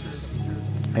teachers,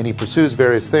 and he pursues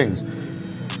various things.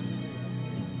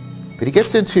 But he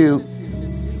gets into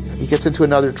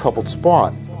another troubled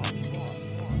spot.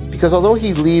 Because although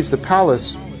he leaves the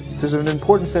palace, there's an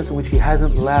important sense in which he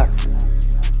hasn't left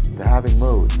the having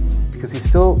mode. Because he's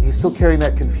still carrying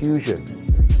that confusion.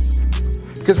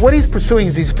 Because what he's pursuing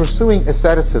is he's pursuing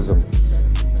asceticism.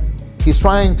 He's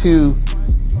trying to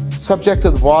subject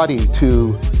the body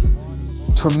to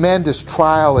tremendous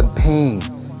trial and pain,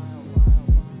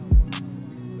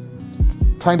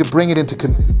 trying to bring it into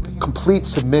complete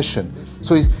submission.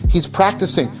 So he's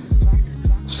practicing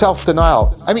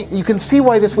self-denial. I mean, you can see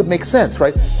why this would make sense,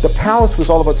 right? The palace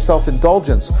was all about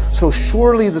self-indulgence, so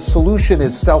surely the solution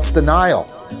is self-denial.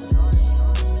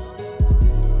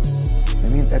 I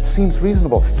mean, that seems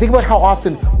reasonable. Think about how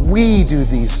often we do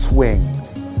these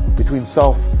swings between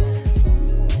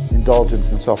self-indulgence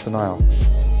and self-denial.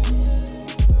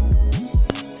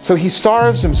 So he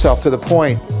starves himself to the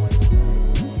point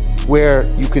where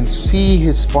you can see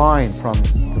his spine from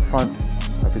the front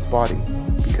of his body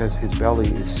because his belly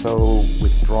is so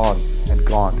withdrawn and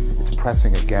gaunt. It's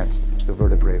pressing against the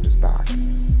vertebrae of his back.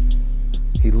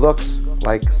 He looks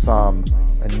like some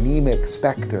anemic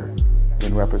specter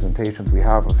in representations we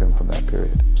have of him from that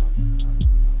period.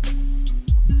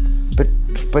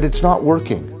 But it's not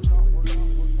working.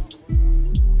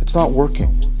 It's not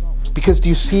working. Because do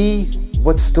you see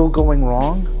what's still going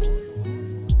wrong?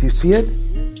 Do you see it?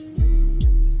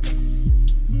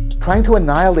 Trying to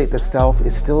annihilate the self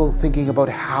is still thinking about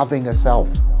having a self.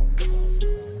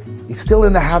 He's still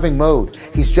in the having mode.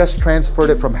 He's just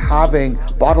transferred it from having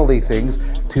bodily things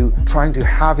to trying to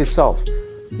have his self.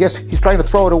 Yes, he's trying to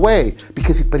throw it away,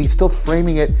 but he's still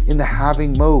framing it in the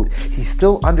having mode. He's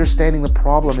still understanding the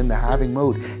problem in the having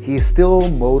mode. He is still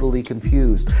modally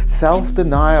confused.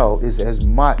 Self-denial is as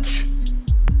much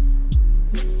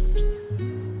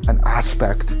an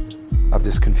aspect of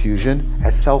this confusion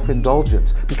as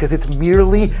self-indulgence, because it's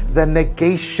merely the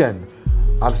negation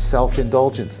of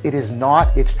self-indulgence. It is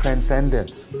not its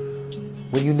transcendence.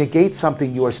 When you negate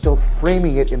something, you are still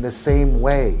framing it in the same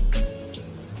way.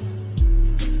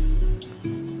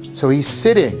 So he's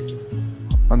sitting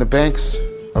on the banks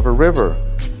of a river,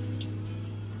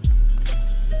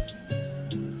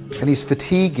 and he's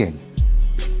fatiguing.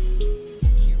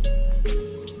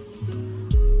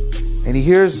 And he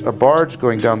hears a barge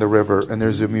going down the river, and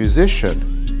there's a musician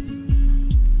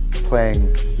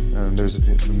playing, and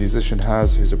the musician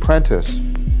has his apprentice.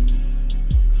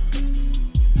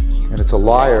 And it's a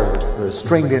lyre, a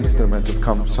stringed instrument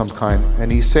of some kind.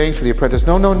 And he's saying to the apprentice,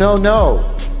 no, no, no, no.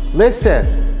 Listen.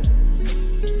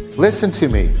 Listen to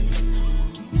me.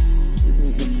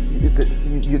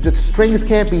 The strings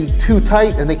can't be too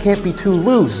tight and they can't be too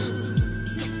loose.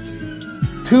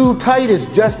 Too tight is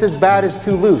just as bad as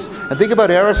too loose. And think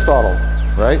about Aristotle,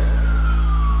 right?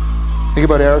 Think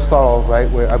about Aristotle, right,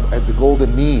 where the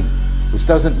golden mean, which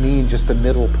doesn't mean just the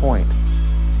middle point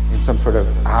in some sort of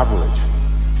average.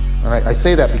 And I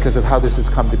say that because of how this has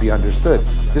come to be understood.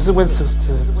 This is when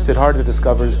Siddhartha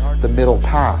discovers the middle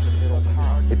path.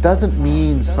 It doesn't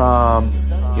mean some,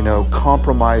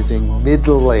 compromising,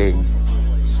 middling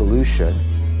solution.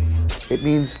 It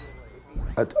means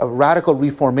a radical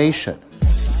reformation.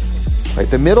 Right?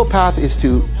 The middle path is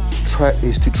to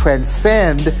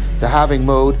transcend the having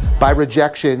mode by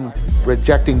rejecting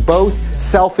both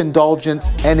self-indulgence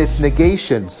and its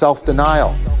negation,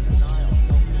 self-denial.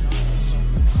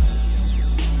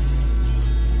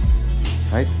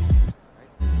 Right?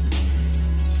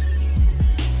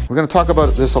 We're going to talk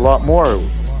about this a lot more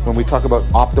when we talk about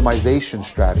optimization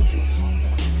strategies.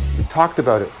 We talked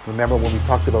about it, remember, when we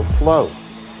talked about flow.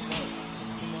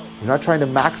 You're not trying to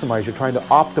maximize, you're trying to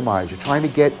optimize. You're trying to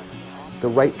get the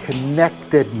right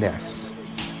connectedness.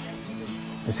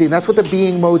 And see, and that's what the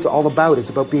being mode's all about. It's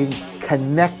about being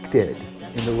connected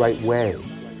in the right way.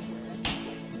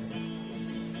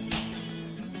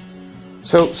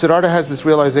 So Siddhartha has this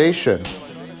realization.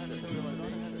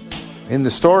 In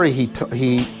the story,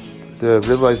 the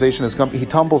realization has come, he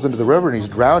tumbles into the river and he's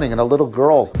drowning, and a little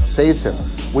girl saves him,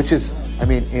 which is,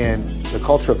 in the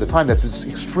culture of the time, that's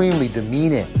extremely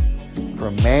demeaning for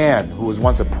a man who was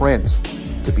once a prince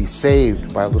to be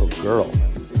saved by a little girl.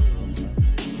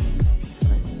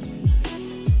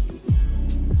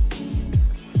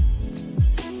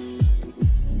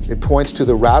 It points to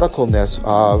the radicalness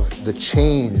of the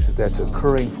change that's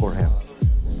occurring for him.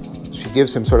 She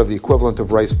gives him sort of the equivalent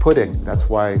of rice pudding. That's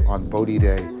why on Bodhi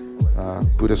Day,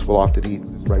 Buddhists will often eat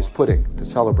rice pudding to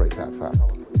celebrate that fact.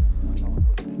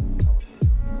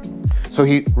 So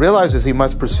he realizes he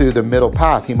must pursue the middle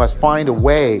path. He must find a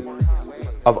way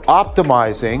of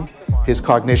optimizing his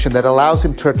cognition that allows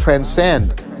him to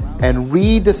transcend and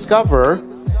rediscover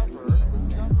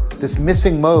this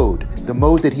missing mode, the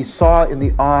mode that he saw in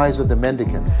the eyes of the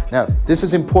mendicant. Now, this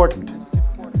is important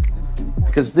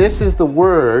because this is the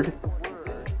word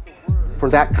for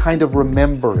that kind of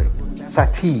remembering,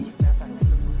 sati.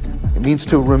 It means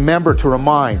to remember, to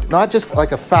remind, not just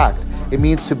like a fact. It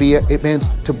means to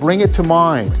bring it to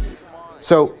mind.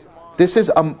 So this is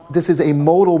a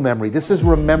modal memory. This is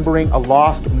remembering a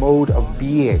lost mode of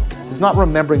being. This is not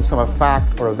remembering some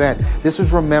fact or event. This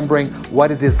is remembering what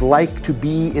it is like to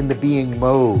be in the being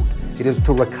mode. It is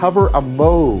to recover a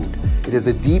mode. It is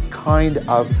a deep kind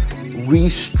of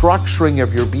restructuring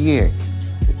of your being.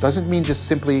 It doesn't mean just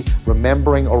simply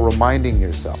remembering or reminding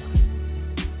yourself.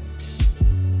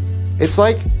 It's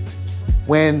like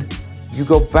when you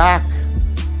go back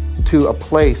to a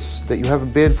place that you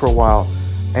haven't been for a while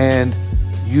and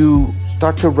you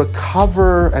start to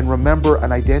recover and remember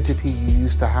an identity you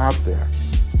used to have there.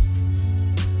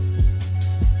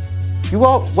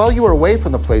 While you were away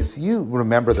from the place, you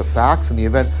remember the facts and the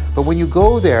event, but when you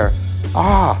go there,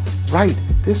 right,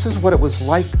 this is what it was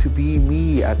like to be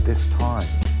me at this time.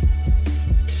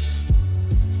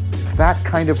 It's that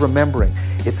kind of remembering.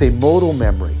 It's a modal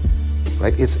memory,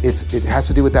 right? It has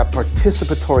to do with that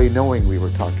participatory knowing we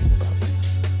were talking about.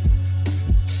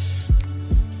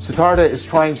 Siddhartha is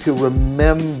trying to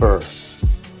remember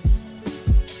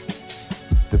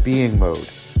the being mode.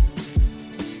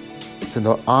 It's in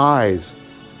the eyes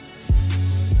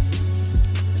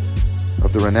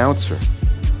of the renouncer.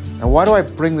 And why do I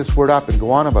bring this word up and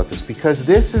go on about this? Because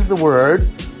this is the word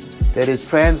that is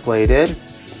translated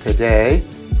today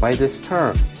by this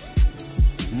term,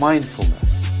 mindfulness.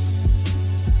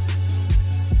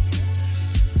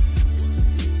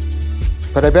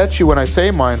 But I bet you when I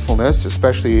say mindfulness,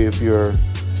 especially if you're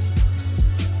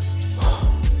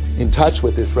in touch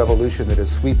with this revolution that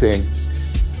is sweeping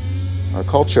our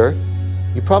culture,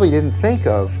 you probably didn't think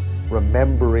of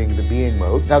remembering the being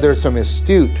mode. Now, there are some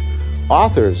astute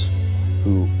authors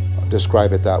who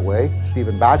describe it that way.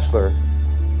 Stephen Batchelor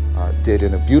did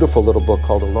in a beautiful little book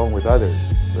called Alone with Others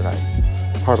that I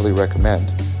heartily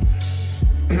recommend.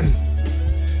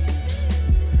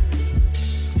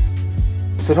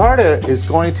 Siddhartha is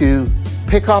going to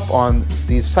pick up on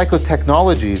these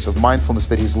psychotechnologies of mindfulness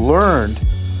that he's learned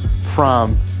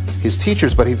from his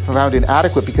teachers, but he found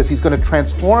inadequate because he's going to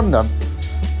transform them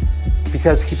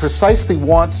because he precisely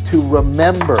wants to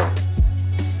remember.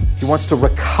 He wants to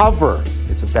recover,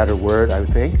 it's a better word, I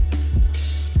would think,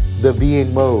 the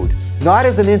being mode. Not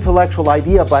as an intellectual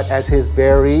idea, but as his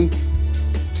very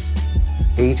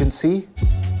agency,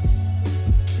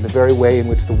 in the very way in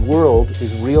which the world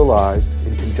is realized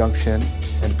in conjunction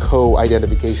and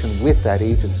co-identification with that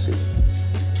agency.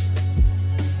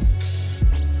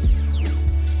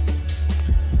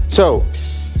 So,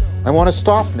 I want to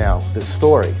stop now this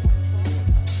story.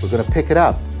 We're going to pick it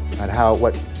up at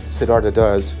what Siddhartha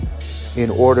does in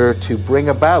order to bring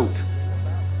about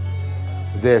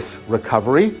this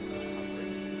recovery.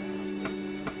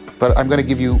 But I'm going to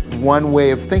give you one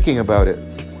way of thinking about it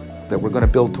that we're going to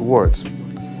build towards.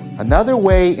 Another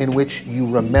way in which you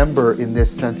remember in this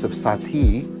sense of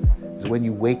sati is when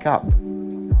you wake up.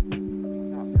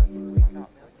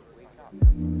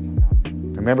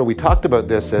 Remember, we talked about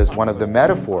this as one of the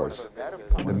metaphors,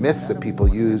 the myths that people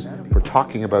use for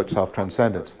talking about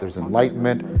self-transcendence. There's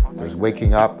enlightenment, there's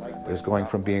waking up, there's going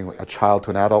from being a child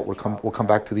to an adult. We'll come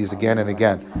back to these again and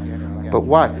again. But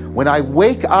what? When I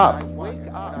wake up,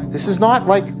 this is not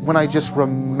like when I just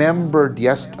remembered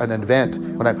an event,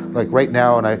 when I, like right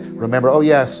now, and I remember, oh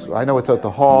yes, I know it's out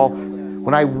the hall.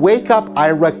 When I wake up, I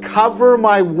recover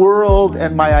my world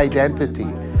and my identity.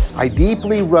 I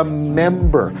deeply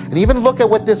remember. And even look at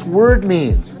what this word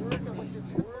means.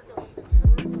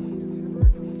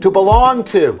 To belong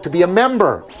to be a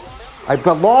member. I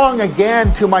belong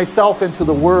again to myself and to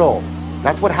the world.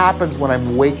 That's what happens when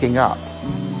I'm waking up.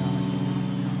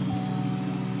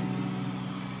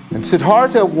 And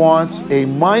Siddhartha wants a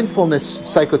mindfulness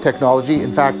psychotechnology,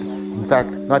 in fact,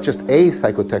 not just a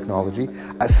psychotechnology,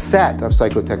 a set of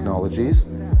psychotechnologies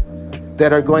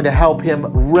that are going to help him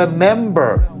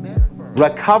remember,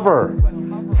 recover,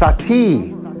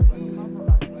 sati,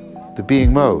 the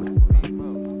being mode.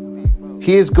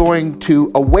 He is going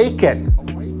to awaken,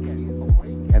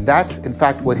 and And that's, in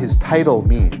fact, what his title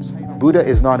means. Buddha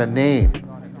is not a name.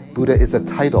 Buddha is a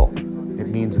title. It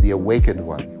means the awakened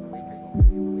one.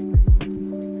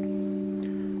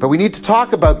 But we need to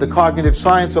talk about the cognitive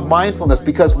science of mindfulness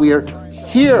because we are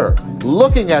here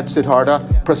looking at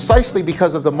Siddhartha precisely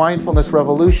because of the mindfulness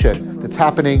revolution that's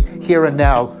happening here and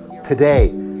now today.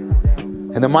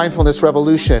 And the mindfulness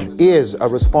revolution is a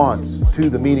response to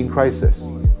the meaning crisis.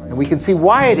 And we can see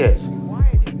why it is.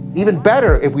 Even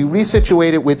better if we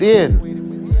resituate it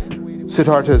within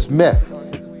Siddhartha's myth.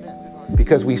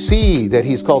 Because we see that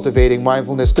he's cultivating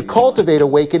mindfulness to cultivate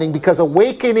awakening, because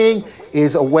awakening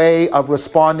is a way of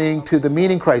responding to the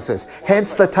meaning crisis.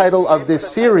 Hence the title of this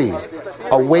series,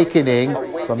 Awakening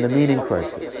from the Meaning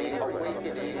Crisis.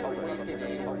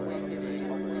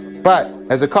 But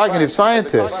as a cognitive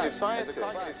scientist,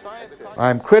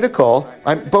 I'm critical.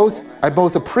 I'm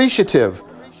both appreciative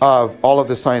of all of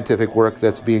the scientific work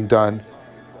that's being done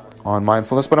on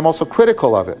mindfulness, but I'm also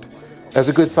critical of it, as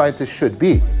a good scientist should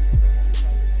be.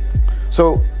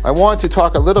 So I want to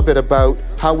talk a little bit about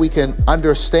how we can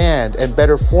understand and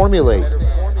better formulate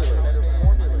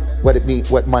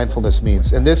what mindfulness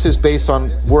means. And this is based on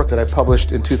work that I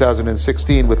published in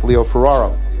 2016 with Leo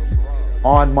Ferraro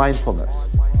on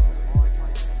mindfulness.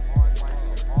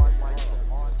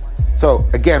 So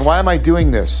again, why am I doing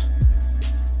this?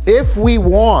 If we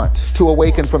want to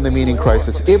awaken from the meaning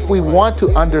crisis, if we want to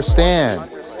understand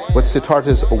what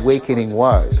Siddhartha's awakening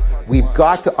was, we've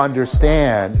got to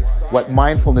understand what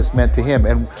mindfulness meant to him.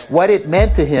 And what it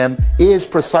meant to him is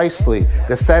precisely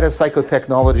the set of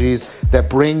psychotechnologies that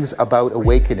brings about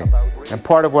awakening. And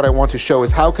part of what I want to show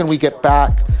is how can we get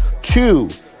back to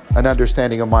an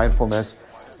understanding of mindfulness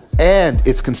and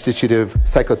its constitutive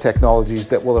psychotechnologies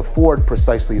that will afford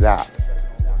precisely that.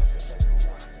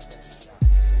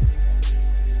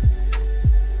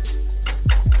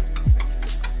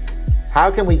 How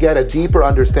can we get a deeper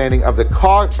understanding of the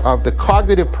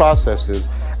cognitive processes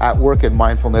at work in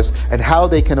mindfulness and how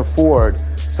they can afford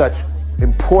such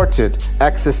important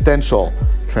existential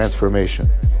transformation?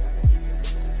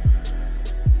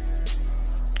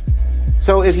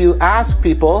 So if you ask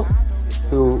people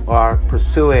who are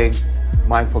pursuing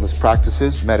mindfulness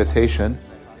practices, meditation,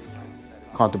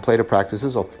 contemplative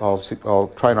practices,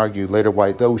 I'll try and argue later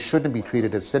why those shouldn't be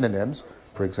treated as synonyms,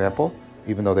 for example,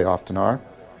 even though they often are.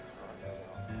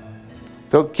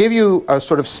 They'll give you a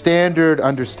sort of standard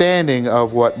understanding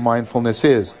of what mindfulness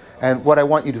is. And what I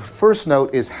want you to first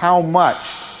note is how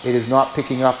much it is not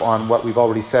picking up on what we've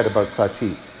already said about sati.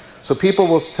 So people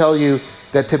will tell you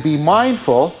that to be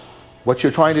mindful, what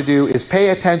you're trying to do is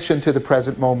pay attention to the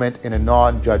present moment in a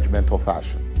non-judgmental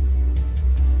fashion.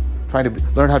 Trying to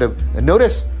learn how to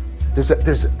notice.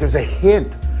 There's a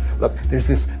hint. Look, there's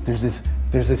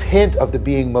this hint of the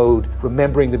being mode,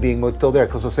 remembering the being mode still there,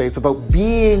 because they'll say it's about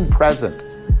being present.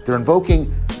 They're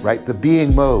invoking, right, the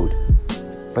being mode,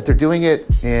 but they're doing it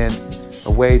in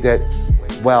a way that,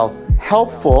 while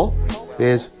helpful,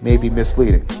 is maybe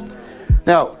misleading.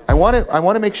 Now, I want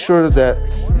to make sure that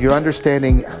you're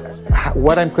understanding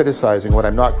what I'm criticizing, what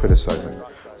I'm not criticizing.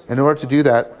 And in order to do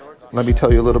that, let me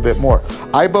tell you a little bit more.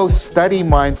 I both study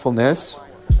mindfulness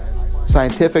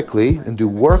scientifically and do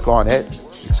work on it,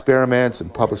 experiments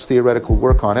and publish theoretical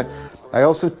work on it. I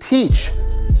also teach.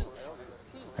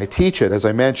 I teach it, as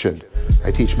I mentioned.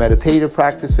 I teach meditative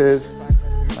practices,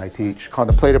 I teach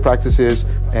contemplative practices,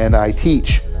 and I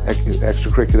teach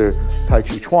extracurricular Tai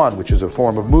Chi Chuan, which is a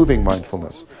form of moving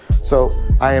mindfulness. So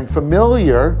I am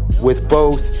familiar with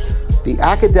both the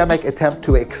academic attempt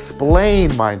to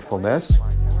explain mindfulness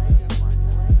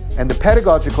and the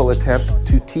pedagogical attempt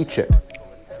to teach it.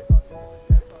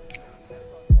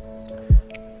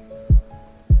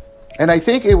 And I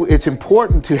think it's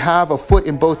important to have a foot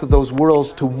in both of those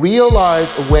worlds to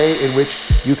realize a way in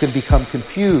which you can become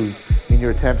confused in your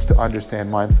attempts to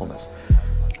understand mindfulness.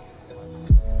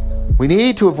 We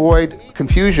need to avoid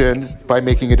confusion by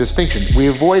making a distinction. We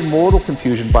avoid modal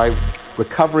confusion by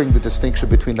recovering the distinction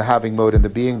between the having mode and the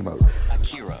being mode.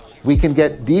 We can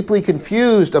get deeply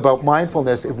confused about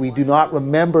mindfulness if we do not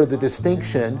remember the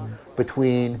distinction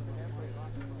between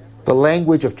the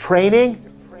language of training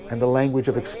and the language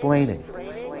of explaining.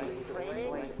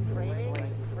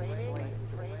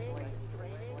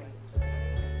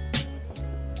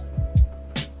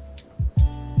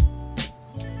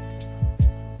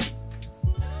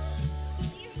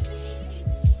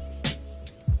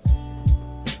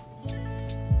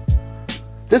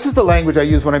 This is the language I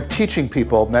use when I'm teaching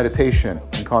people meditation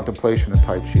and contemplation and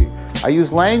Tai Chi. I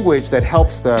use language that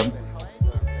helps them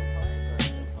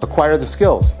acquire the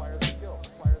skills.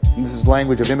 And this is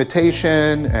language of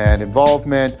imitation and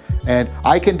involvement, and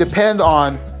I can depend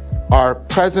on our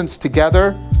presence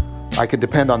together. I can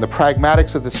depend on the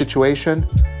pragmatics of the situation.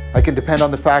 I can depend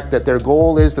on the fact that their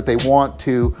goal is that they want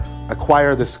to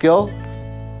acquire the skill.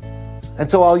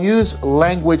 And so I'll use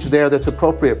language there that's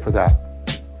appropriate for that.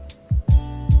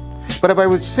 But if I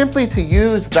was simply to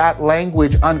use that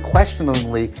language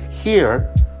unquestioningly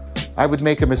here, I would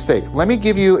make a mistake. Let me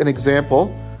give you an example,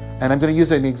 and I'm going to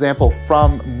use an example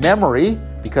from memory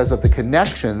because of the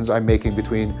connections I'm making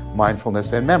between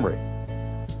mindfulness and memory.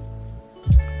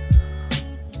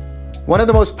 One of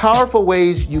the most powerful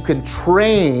ways you can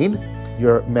train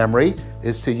your memory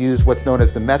is to use what's known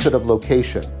as the method of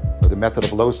location, or the method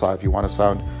of loci if you want to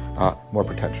sound more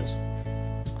pretentious.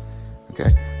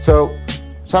 Okay, so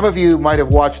some of you might have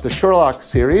watched the Sherlock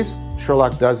series.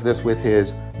 Sherlock does this with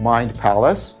his mind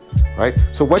palace, right?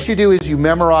 So what you do is you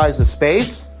memorize a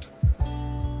space,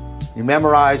 you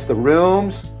memorize the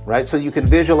rooms, right? So you can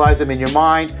visualize them in your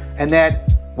mind, and then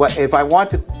if I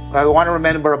want to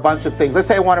remember a bunch of things. Let's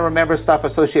say I want to remember stuff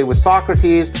associated with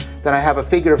Socrates, then I have a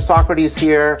figure of Socrates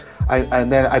here,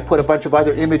 and then I put a bunch of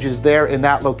other images there in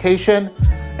that location,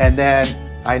 and then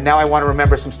now I want to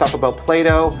remember some stuff about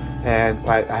Plato, and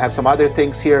I have some other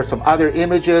things here, some other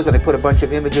images, and I put a bunch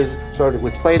of images sort of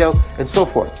with Plato, and so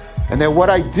forth. And then what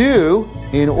I do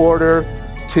in order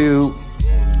to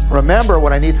remember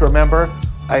what I need to remember,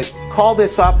 I call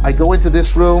this up, I go into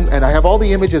this room, and I have all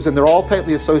the images, and they're all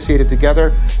tightly associated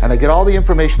together, and I get all the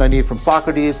information I need from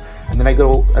Socrates, and then I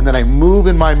go, and then I move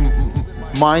in my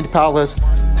mind palace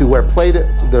to where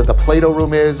the Plato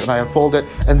room is, and I unfold it,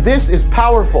 and this is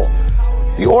powerful.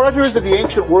 The orators of the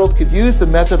ancient world could use the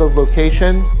method of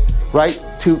location, right,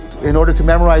 in order to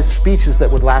memorize speeches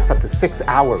that would last up to 6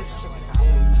 hours.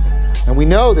 And we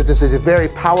know that this is a very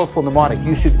powerful mnemonic.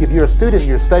 You should, if you're a student and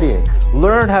you're studying,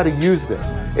 learn how to use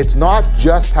this. It's not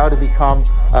just how to become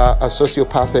a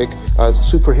sociopathic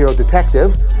superhero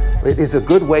detective. It is a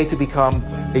good way to become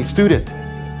a student,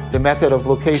 the method of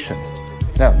locations.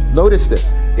 Now, notice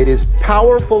this. It is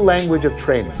powerful language of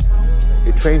training.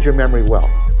 It trains your memory well.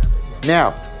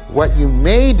 Now, what you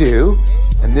may do,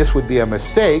 and this would be a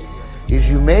mistake, is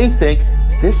you may think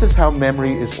this is how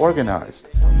memory is organized.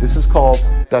 This is called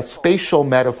the spatial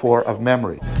metaphor of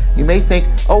memory. You may think,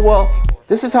 oh, well,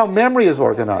 this is how memory is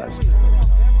organized.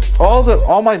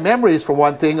 All my memories, for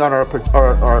one thing,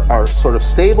 are sort of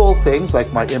stable things,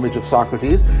 like my image of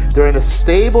Socrates. They're in a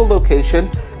stable location,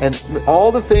 and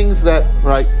all the things that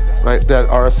that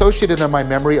are associated in my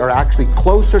memory are actually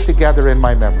closer together in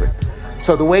my memory.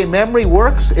 So the way memory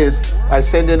works is I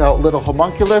send in a little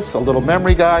homunculus, a little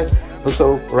memory guy,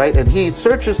 and he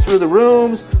searches through the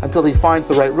rooms until he finds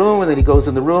the right room, and then he goes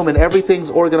in the room, and everything's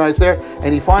organized there,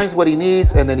 and he finds what he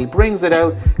needs, and then he brings it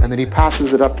out, and then he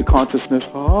passes it up to consciousness,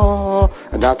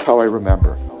 and that's how I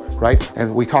remember, right?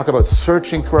 And we talk about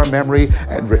searching through our memory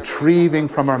and retrieving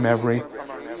from our memory.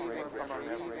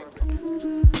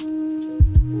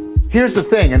 Here's the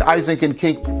thing, and Isaac and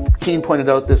Keene pointed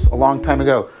out this a long time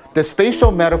ago. The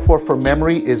spatial metaphor for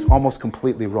memory is almost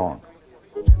completely wrong.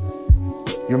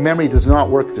 Your memory does not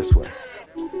work this way.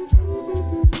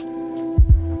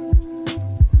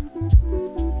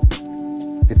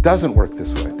 It doesn't work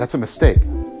this way. That's a mistake.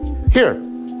 Here,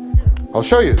 I'll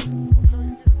show you.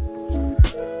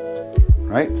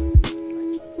 Right?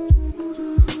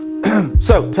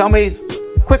 So, tell me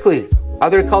quickly,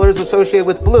 other colors associated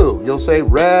with blue. You'll say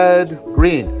red,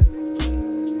 green.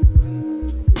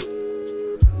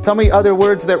 Tell me other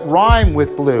words that rhyme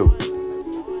with blue.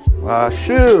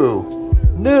 Shoe,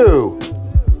 new.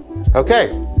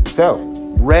 Okay, so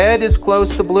red is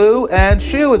close to blue and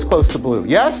shoe is close to blue.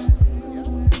 Yes?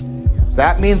 So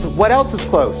that means what else is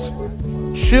close?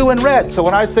 Shoe and red. So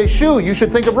when I say shoe, you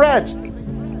should think of red.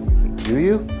 Do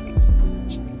you?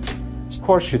 Of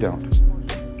course you don't.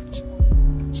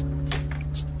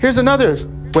 Here's another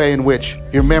way in which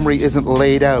your memory isn't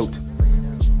laid out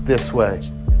this way.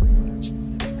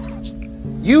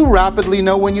 You rapidly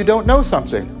know when you don't know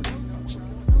something.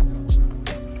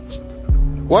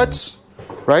 What's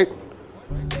Meryl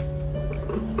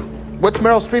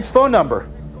Streep's phone number?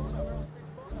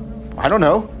 I don't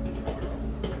know.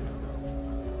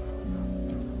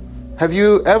 Have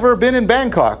you ever been in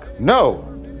Bangkok? No.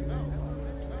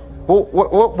 Well,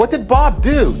 what did Bob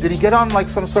do? Did he get on like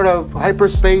some sort of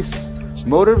hyperspace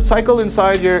motorcycle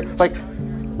inside your,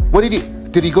 what did he?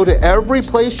 Did he go to every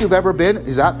place you've ever been?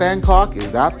 Is that Bangkok?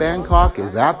 Is that Bangkok?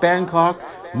 Is that Bangkok?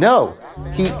 No.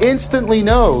 He instantly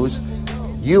knows,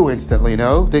 you instantly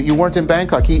know, that you weren't in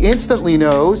Bangkok. He instantly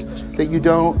knows that you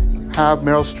don't have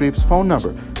Meryl Streep's phone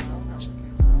number.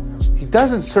 He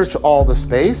doesn't search all the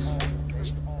space.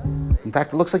 In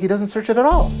fact, it looks like he doesn't search it at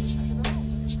all.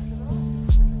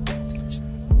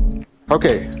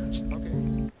 Okay.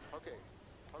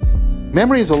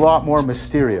 Memory is a lot more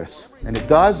mysterious, and it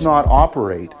does not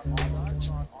operate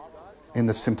in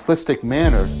the simplistic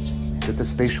manner that the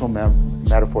spatial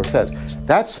metaphor says.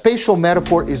 That spatial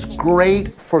metaphor is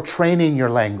great for training your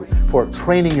language, for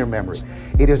training your memory.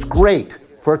 It is great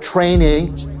for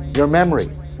training your memory,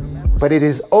 but it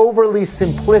is overly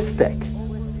simplistic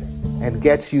and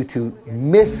gets you to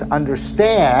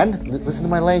misunderstand, listen to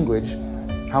my language,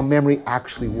 how memory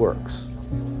actually works.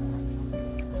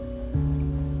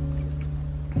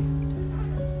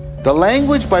 The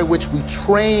language by which we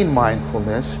train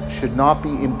mindfulness should not be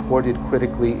imported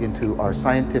critically into our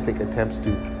scientific attempts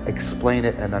to explain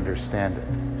it and understand it.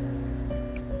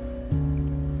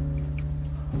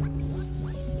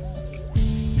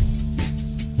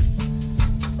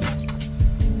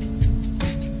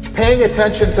 Paying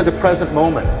attention to the present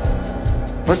moment.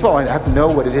 First of all, I have to know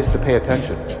what it is to pay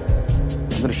attention.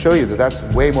 I'm going to show you that that's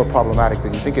way more problematic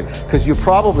than you think it, because you're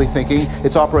probably thinking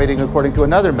it's operating according to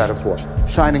another metaphor,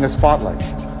 shining a spotlight.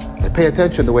 I pay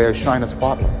attention the way I shine a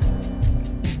spotlight.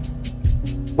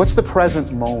 What's the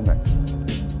present moment?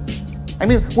 I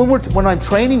mean, when I'm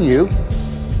training you,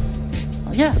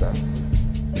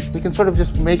 we can sort of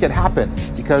just make it happen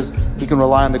because we can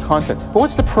rely on the content. But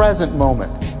what's the present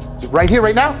moment? Right here,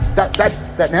 right now? That's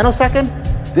that nanosecond?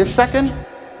 This second?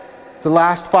 The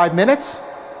last 5 minutes?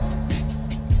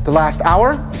 The last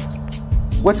hour?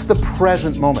 What's the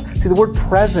present moment? See, the word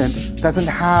present doesn't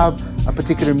have a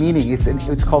particular meaning.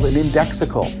 It's called an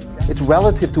indexical. It's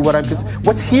relative to what I'm considering.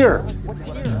 What's here?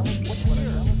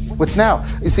 What's now?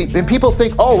 You see, and people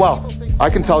think, oh, well,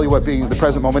 I can tell you what being the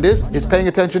present moment is. It's paying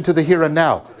attention to the here and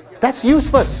now. That's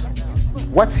useless.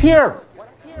 What's here?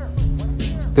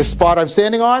 This spot I'm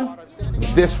standing on?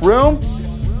 This room?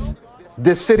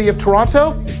 This city of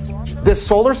Toronto? This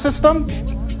solar system?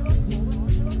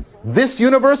 This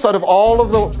universe out of all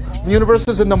of the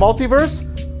universes in the multiverse?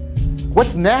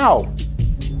 What's now?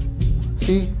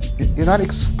 See, you're not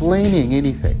explaining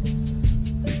anything.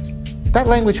 That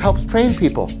language helps train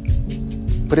people,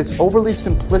 but it's overly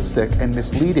simplistic and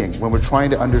misleading when we're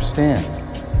trying to understand.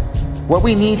 What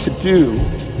we need to do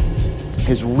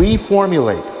is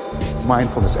reformulate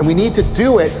mindfulness, and we need to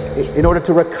do it in order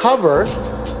to recover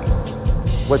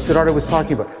what Siddhartha was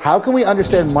talking about. How can we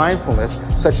understand mindfulness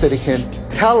such that it can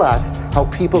tell us how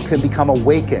people can become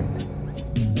awakened?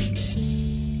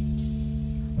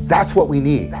 That's what we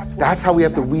need. That's how we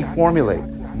have to reformulate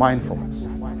mindfulness.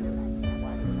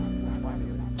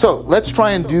 So let's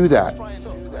try and do that.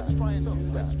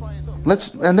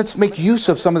 Let's make use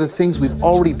of some of the things we've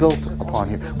already built upon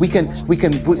here. We can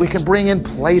bring in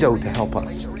Plato to help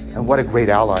us, and what a great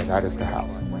ally that is to have.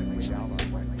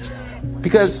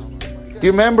 Because do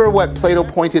you remember what Plato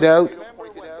pointed out?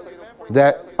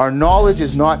 That our knowledge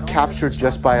is not captured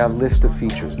just by a list of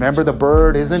features. Remember, the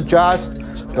bird isn't just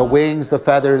the wings, the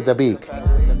feather, the beak.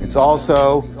 It's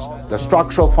also the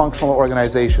structural, functional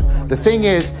organization. The thing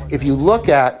is, if you look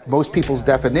at most people's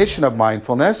definition of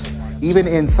mindfulness, even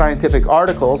in scientific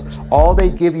articles, all they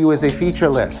give you is a feature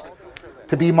list.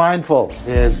 To be mindful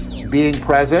is being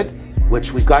present,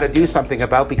 which we've got to do something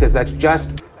about because that's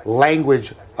just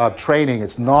language of training.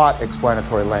 It's not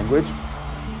explanatory language,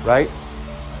 right?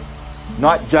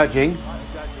 Not judging.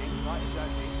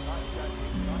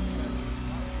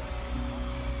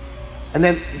 And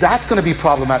then that's going to be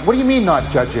problematic. What do you mean not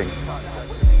judging?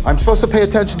 I'm supposed to pay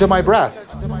attention to my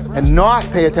breath and not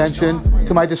pay attention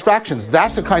to my distractions.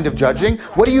 That's a kind of judging.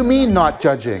 What do you mean not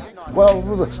judging? Well,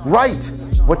 right.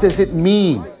 What does it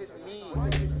mean?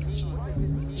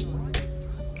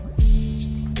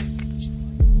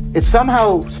 It's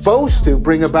somehow supposed to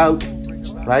bring about,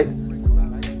 right,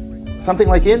 something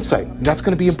like insight. And that's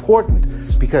going to be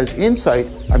important because insight,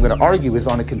 I'm going to argue, is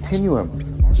on a continuum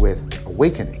with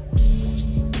awakening.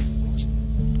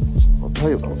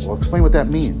 I'll explain what that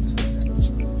means.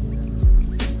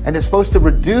 And it's supposed to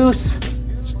reduce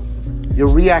your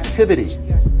reactivity.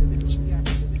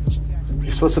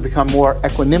 You're supposed to become more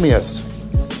equanimous,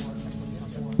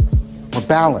 more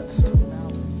balanced.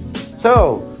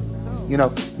 So,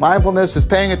 mindfulness is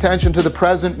paying attention to the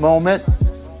present moment,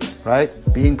 right?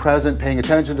 Being present, paying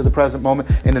attention to the present moment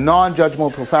in a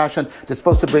non-judgmental fashion that's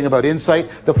supposed to bring about insight.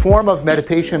 The form of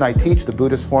meditation I teach, the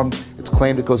Buddhist form, it's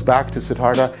claimed it goes back to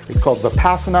Siddhartha. It's called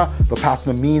Vipassana.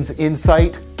 Vipassana means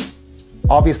insight.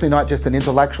 Obviously not just an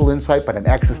intellectual insight, but an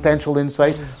existential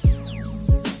insight,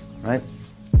 right?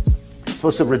 It's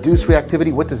supposed to reduce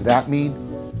reactivity. What does that mean?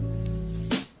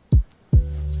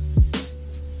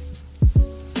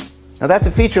 Now that's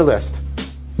a feature list.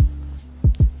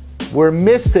 We're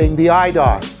missing the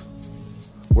IDOS.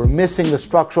 We're missing the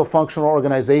structural functional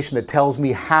organization that tells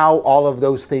me how all of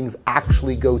those things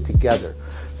actually go together.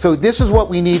 So this is what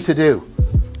we need to do.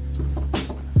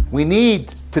 We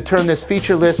need to turn this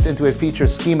feature list into a feature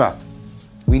schema.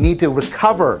 We need to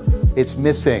recover its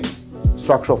missing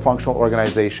structural functional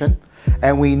organization.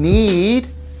 And we need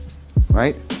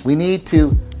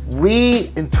to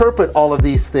reinterpret all of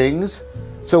these things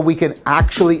so we can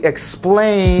actually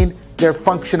explain their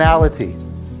functionality.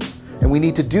 And we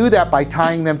need to do that by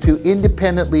tying them to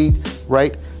independently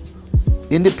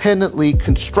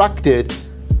constructed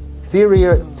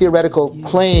theoretical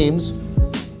claims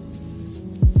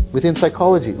within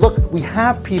psychology. Look, we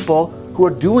have people who are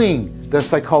doing the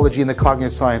psychology and the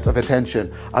cognitive science of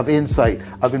attention, of insight,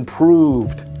 of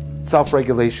improved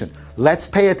self-regulation. Let's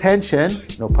pay attention,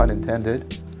 no pun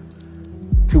intended,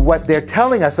 to what they're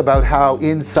telling us about how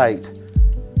insight,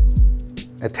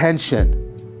 attention,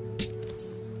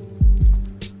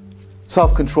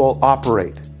 self-control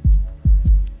operate.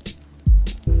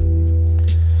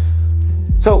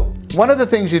 So one of the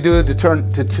things you do to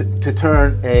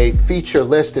turn a feature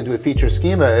list into a feature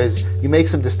schema is you make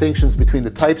some distinctions between the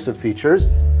types of features.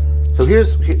 So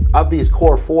here's, of these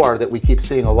core four that we keep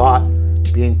seeing a lot,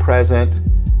 being present,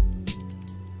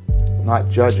 not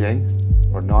judging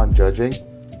or non-judging,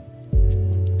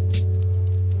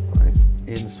 right?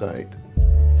 Insight,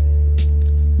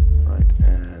 right?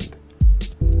 And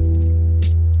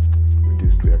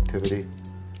reduced reactivity.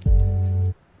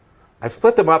 I've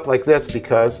split them up like this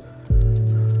because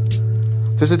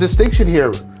there's a distinction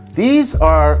here. These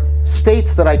are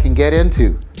states that I can get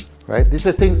into, right? These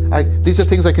are things I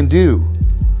can do.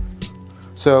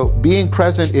 So being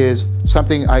present is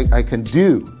something I can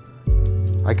do.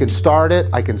 I can start it,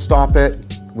 I can stop it.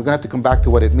 We're gonna have to come back to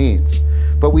what it means.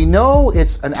 But we know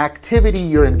it's an activity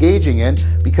you're engaging in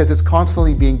because it's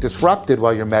constantly being disrupted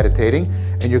while you're meditating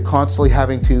and you're constantly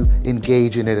having to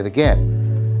engage in it again.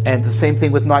 And the same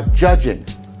thing with not judging.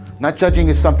 Not judging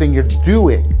is something you're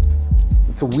doing.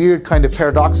 It's a weird kind of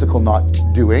paradoxical not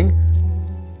doing.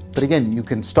 But again, you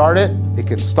can start it, it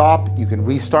can stop, you can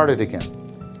restart it again.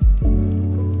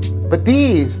 But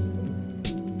these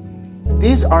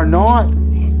are not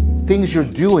things you're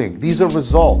doing. These are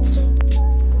results.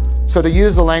 So to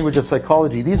use the language of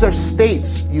psychology, these are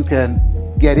states you can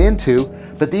get into,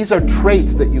 but these are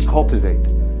traits that you cultivate.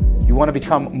 You want to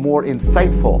become more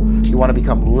insightful. You want to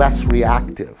become less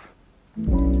reactive.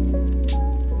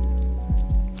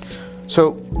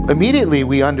 So immediately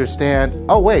we understand,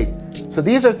 oh wait, so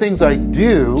these are things I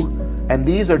do, and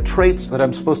these are traits that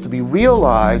I'm supposed to be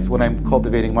realized when I'm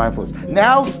cultivating mindfulness.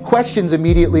 Now questions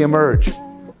immediately emerge.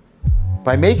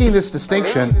 By making this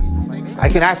distinction, I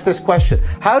can ask this question.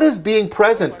 How does being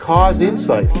present cause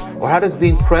insight? Or how does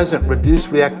being present reduce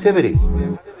reactivity?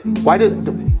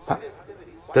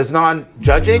 Does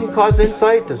non-judging cause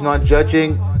insight? Does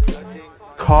non-judging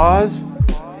cause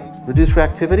reduced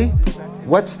reactivity?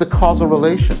 What's the causal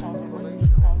relation?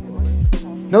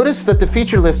 Notice that the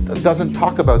feature list doesn't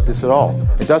talk about this at all.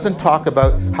 It doesn't talk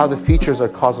about how the features are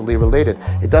causally related.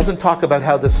 It doesn't talk about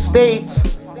how the states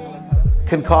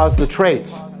can cause the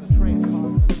traits.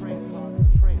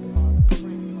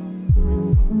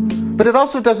 But it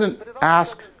also doesn't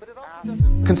ask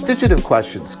constitutive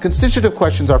questions. Constitutive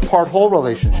questions are part-whole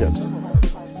relationships.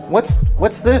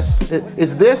 What's this?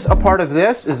 Is this a part of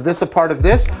this? Is this a part of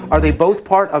this? Are they both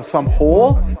part of some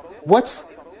whole? What's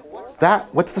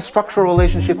that? What's the structural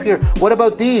relationship here? What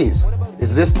about these?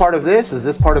 Is this part of this? Is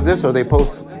this part of this? Are they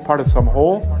both part of some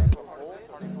whole?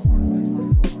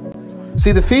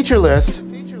 See, the feature list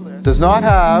does not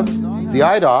have the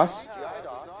IDOS,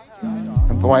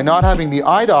 and by not having the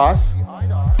IDOS,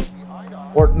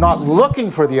 or not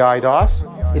looking for the IDOS,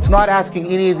 it's not asking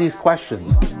any of these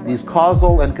questions, these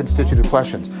causal and constitutive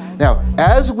questions. Now,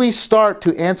 as we start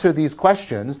to answer these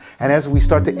questions, and as we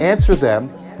start to answer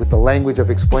them with the language of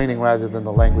explaining rather than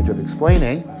the language of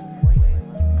explaining,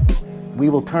 we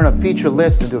will turn a feature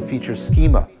list into a feature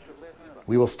schema.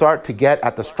 We will start to get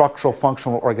at the structural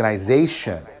functional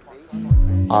organization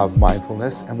of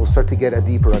mindfulness, and we'll start to get a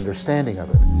deeper understanding of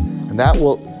it. And that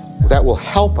will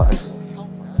help us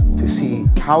to see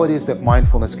how it is that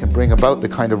mindfulness can bring about the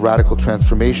kind of radical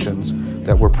transformations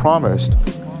that were promised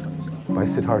by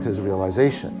Siddhartha's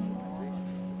realization.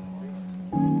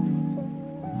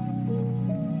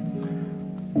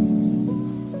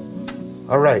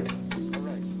 All right.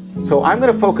 So I'm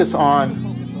going to focus on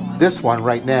this one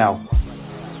right now.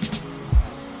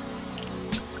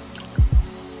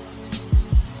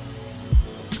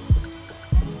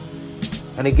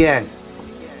 And again,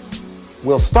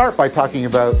 we'll start by talking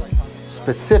about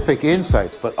specific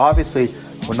insights, but obviously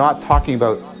we're not talking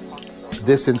about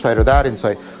this insight or that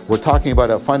insight. We're talking about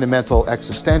a fundamental,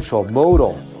 existential,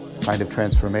 modal kind of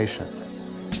transformation.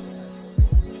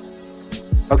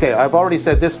 Okay, I've already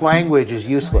said this language is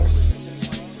useless.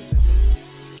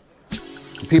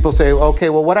 People say, okay,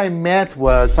 well, what I meant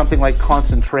was something like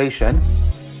concentration.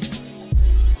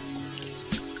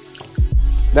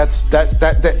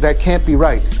 That can't be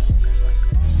right.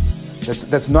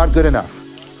 That's not good enough.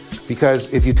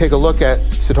 Because if you take a look at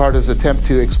Siddhartha's attempt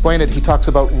to explain it, he talks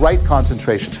about right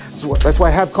concentration. So that's why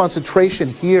I have concentration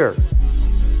here.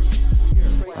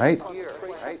 Right?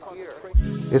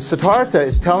 If Siddhartha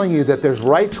is telling you that there's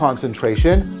right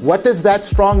concentration, what does that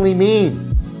strongly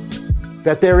mean?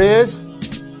 That there is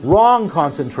wrong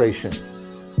concentration.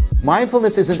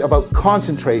 Mindfulness isn't about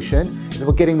concentration, it's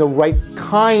about getting the right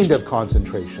kind of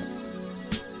concentration.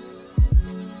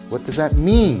 What does that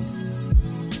mean?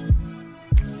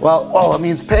 Well, it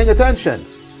means paying attention.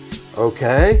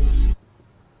 Okay.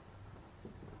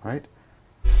 Right?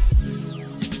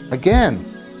 Again,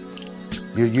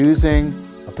 you're using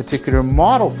a particular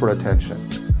model for attention.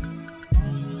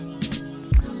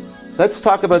 Let's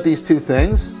talk about these two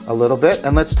things a little bit,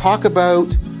 and let's talk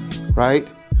about, right?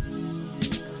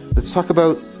 Let's talk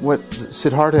about what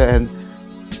Siddhartha and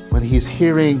when he's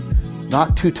hearing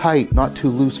not too tight, not too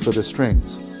loose for the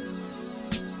strings.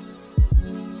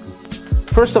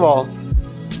 First of all,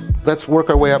 let's work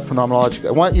our way up phenomenologically.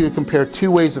 I want you to compare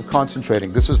two ways of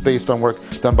concentrating. This is based on work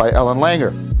done by Ellen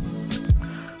Langer,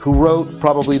 who wrote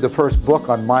probably the first book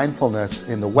on mindfulness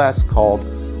in the West called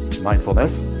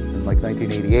Mindfulness in like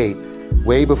 1988,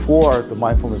 way before the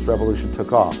mindfulness revolution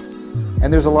took off.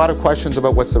 And there's a lot of questions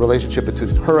about what's the relationship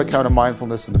between her account of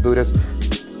mindfulness and the Buddhist.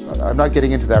 I'm not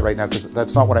getting into that right now because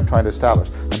that's not what I'm trying to establish.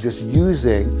 I'm just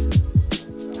using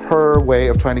her way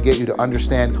of trying to get you to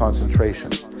understand concentration.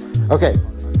 Okay,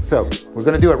 so we're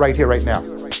going to do it right here, right now.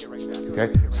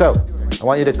 Okay, so I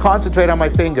want you to concentrate on my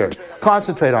finger.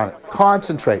 Concentrate on it.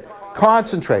 Concentrate.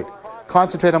 Concentrate.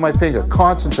 Concentrate on my finger.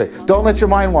 Concentrate. Don't let your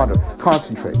mind wander.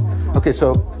 Concentrate. Okay,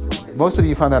 so most of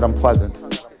you found that unpleasant.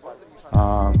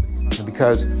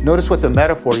 Because notice what the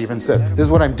metaphor even says. This is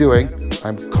what I'm doing.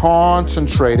 I'm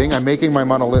concentrating. I'm making my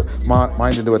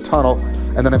mind into a tunnel,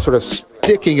 and then I'm sort of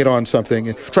sticking it on something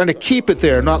and trying to keep it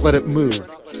there, not let it move.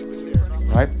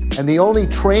 Right? And the only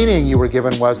training you were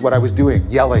given was what I was doing,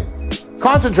 yelling.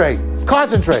 Concentrate!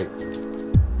 Concentrate!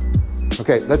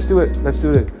 Okay, let's do it. Let's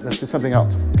do something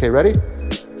else. Okay, ready?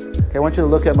 Okay, I want you to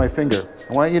look at my finger.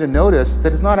 I want you to notice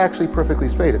that it's not actually perfectly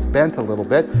straight. It's bent a little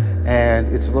bit,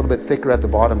 and it's a little bit thicker at the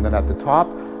bottom than at the top,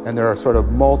 and there are sort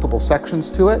of multiple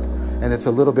sections to it, and it's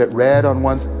a little bit red on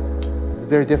one side. It's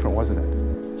very different, wasn't it?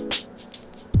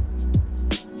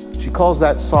 She calls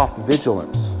that soft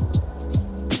vigilance.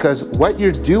 Because what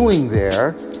you're doing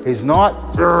there is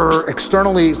not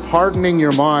externally hardening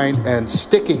your mind and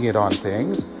sticking it on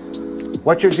things.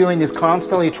 What you're doing is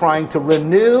constantly trying to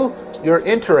renew your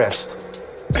interest.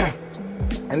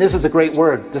 And this is a great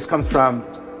word. This comes from,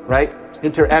 right,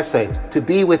 interesse, to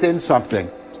be within something.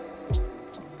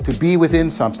 To be within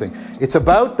something. It's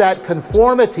about that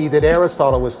conformity that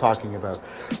Aristotle was talking about.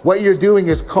 What you're doing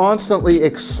is constantly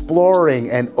exploring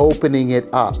and opening it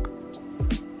up.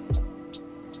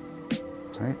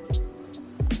 Right?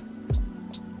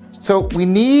 So we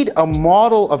need a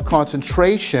model of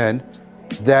concentration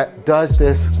that does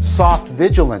this soft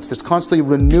vigilance, that's constantly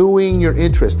renewing your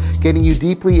interest, getting you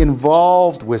deeply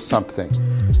involved with something,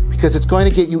 because it's going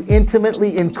to get you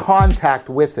intimately in contact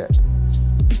with it.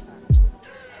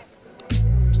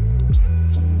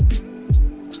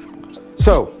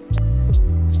 So,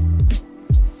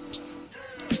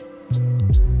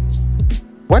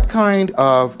 what kind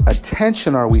of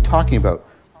attention are we talking about?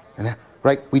 And,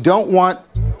 right, we don't want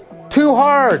too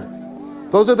hard.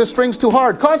 Those are the strings too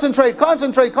hard. Concentrate,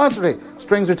 concentrate, concentrate.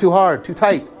 Strings are too hard, too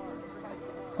tight.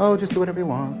 Oh, just do whatever you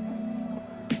want.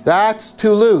 That's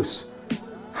too loose.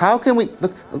 How can we,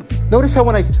 look, notice how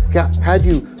when I had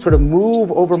you sort of move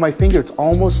over my finger, it's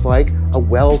almost like a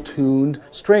well-tuned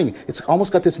string. It's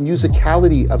almost got this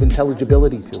musicality of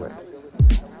intelligibility to it.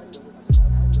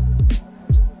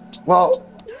 Well,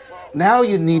 now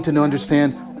you need to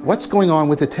understand what's going on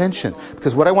with attention.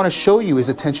 Because what I want to show you is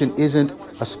attention isn't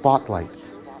a spotlight.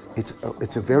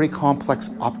 It's a very complex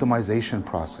optimization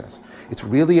process. It's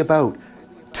really about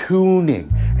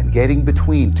tuning and getting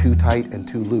between too tight and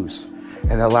too loose,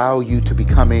 and allow you to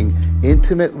becoming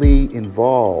intimately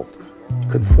involved,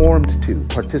 conformed to,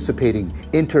 participating,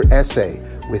 interesse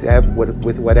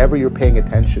with whatever you're paying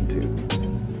attention to.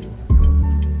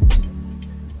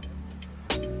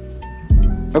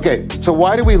 Okay, so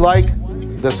why do we like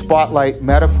the spotlight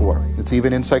metaphor. It's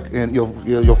even in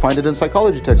you'll find it in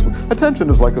psychology textbooks. Attention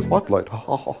is like a spotlight.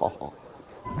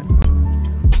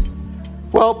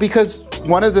 Well, because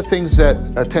one of the things that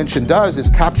attention does is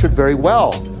captured very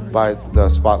well by the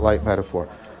spotlight metaphor.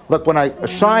 Look, when I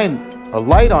shine a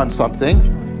light on something,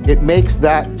 it makes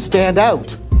that stand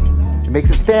out. It makes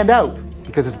it stand out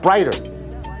because it's brighter.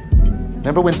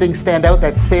 Remember when things stand out,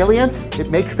 that's salience? It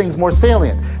makes things more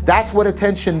salient. That's what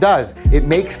attention does. It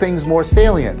makes things more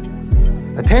salient.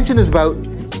 Attention is about,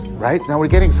 right? Now we're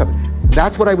getting something.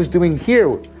 That's what I was doing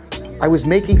here. I was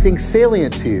making things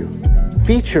salient to you.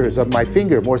 Features of my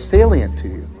finger more salient to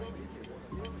you.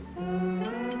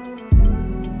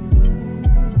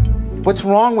 What's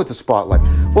wrong with the spotlight?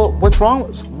 Well, what's wrong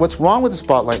with the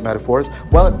spotlight metaphors?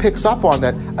 Well, it picks up on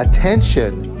that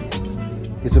attention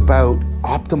is about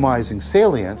optimizing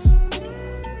salience.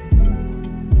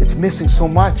 It's missing so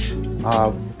much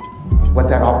of what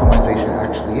that optimization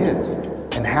actually is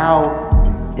and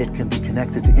how it can be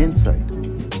connected to insight.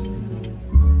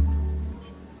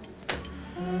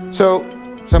 So,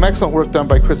 some excellent work done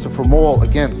by Christopher Moll.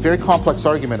 Again, very complex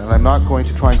argument, and I'm not going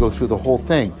to try and go through the whole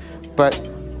thing, but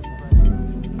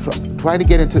try to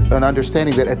get into an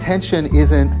understanding that attention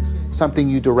isn't something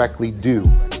you directly do.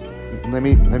 Let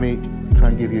me try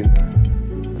and give you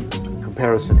a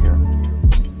comparison here.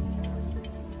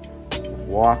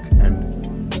 Walk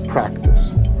and practice.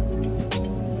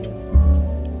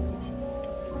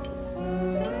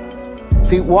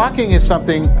 See, walking is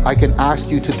something I can ask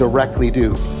you to directly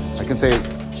do. I can say,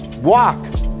 walk,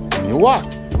 and you walk.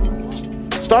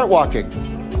 Start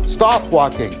walking. Stop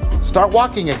walking. Start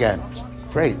walking again.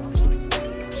 Great.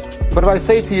 But if I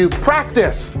say to you,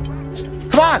 practice,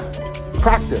 come on,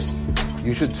 practice.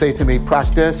 You should say to me,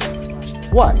 practice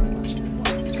what?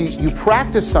 See, you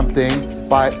practice something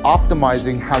by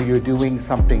optimizing how you're doing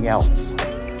something else.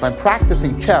 If I'm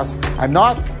practicing chess, I'm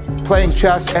not playing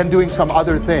chess and doing some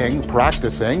other thing,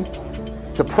 practicing.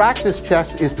 To practice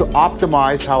chess is to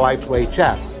optimize how I play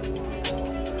chess.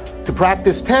 To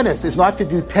practice tennis is not to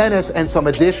do tennis and some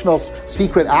additional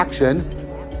secret action,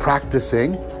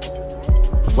 practicing.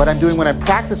 What I'm doing when I'm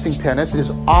practicing tennis is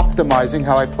optimizing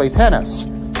how I play tennis.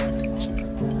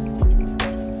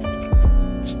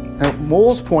 Now,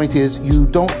 Moll's point is you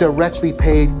don't directly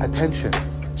pay attention,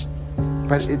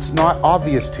 but it's not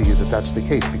obvious to you that that's the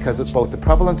case because it's both the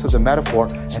prevalence of the metaphor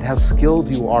and how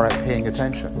skilled you are at paying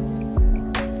attention.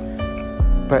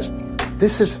 But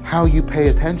this is how you pay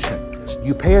attention.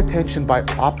 You pay attention by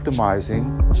optimizing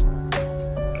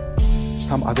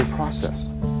some other process.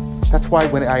 That's why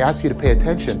when I ask you to pay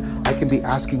attention, I can be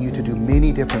asking you to do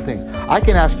many different things. I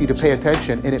can ask you to pay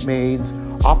attention, and it means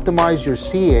optimize your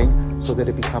seeing so that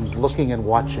it becomes looking and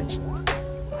watching.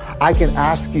 I can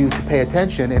ask you to pay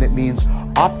attention, and it means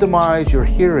optimize your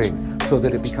hearing so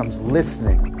that it becomes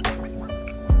listening.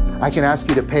 I can ask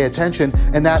you to pay attention,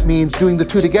 and that means doing the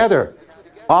two together.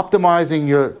 Optimizing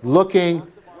your looking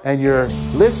and your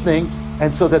listening,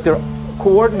 and so that they're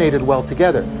coordinated well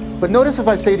together. But notice if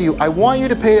I say to you, I want you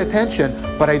to pay attention,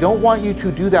 but I don't want you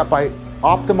to do that by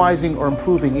optimizing or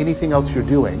improving anything else you're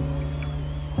doing.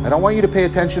 I don't want you to pay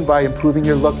attention by improving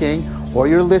your looking or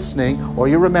your listening or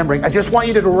your remembering. I just want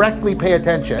you to directly pay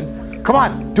attention. Come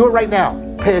on, do it right now.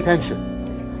 Pay attention.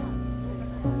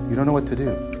 You don't know what to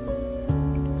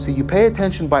do. See, you pay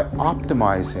attention by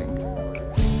optimizing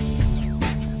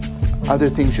other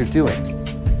things you're doing.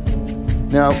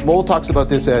 Now, Moll talks about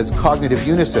this as cognitive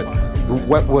unison.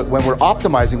 When we're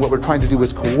optimizing, what we're trying to do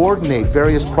is coordinate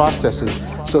various processes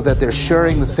so that they're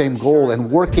sharing the same goal and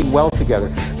working well together.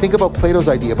 Think about Plato's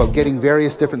idea about getting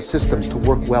various different systems to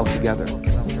work well together.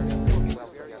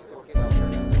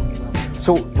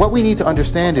 So what we need to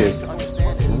understand is,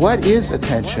 what is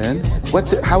attention?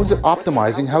 How is it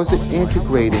optimizing? How is it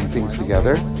integrating things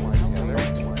together?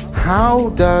 How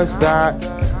does that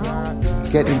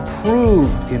get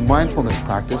improved in mindfulness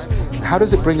practice? How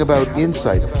does it bring about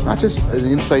insight? Not just an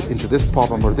insight into this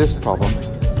problem or this problem,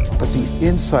 but the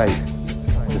insight,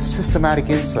 the systematic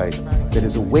insight that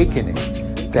is awakening,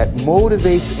 that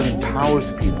motivates and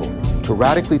empowers people to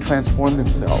radically transform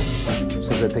themselves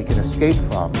so that they can escape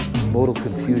from modal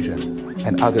confusion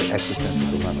and other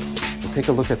existential dilemmas. We'll take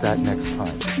a look at that next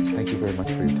time. Thank you very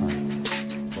much for your time.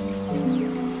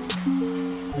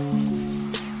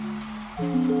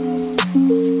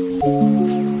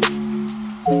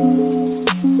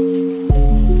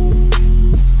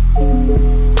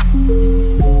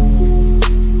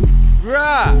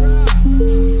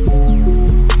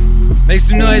 Make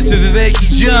some noise for Viveki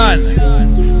John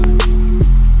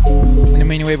in the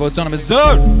Meaning Wave Autonomous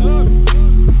Zone.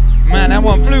 Man, that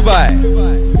one flew by. I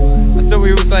thought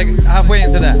we was like halfway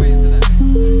into that.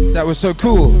 That was so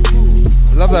cool.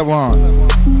 I love that one.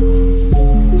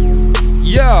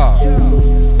 Yeah.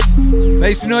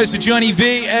 Make some noise for Johnny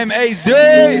V, M-A-Z.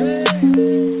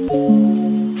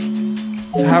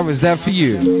 How was that for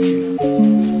you?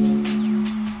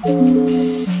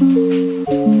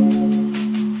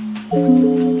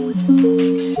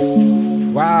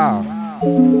 Wow.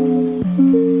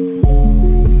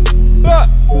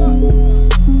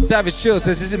 Savage Chill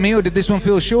says, is it me or did this one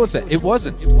feel shorter? It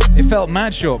wasn't. It felt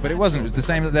mad short, but it wasn't. It was the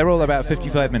same. They're all about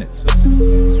 55 minutes.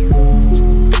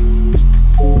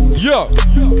 Yo!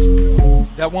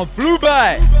 That one flew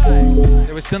by.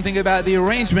 There was something about the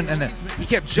arrangement and then he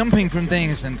kept jumping from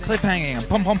things and cliffhanging and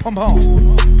pom pom pom pom. And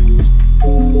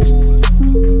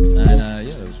yeah,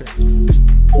 that was great.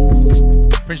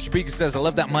 Prince Jabika says, I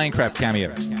love that Minecraft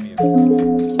cameo. It's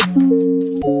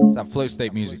that flow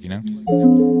state music, you know?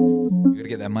 You gotta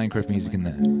get that Minecraft music in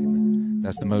there.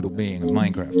 That's the modal being of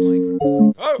Minecraft.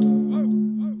 Oh!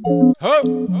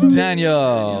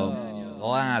 Daniel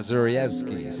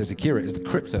Lazarevsky says Akira is the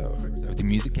crypto of the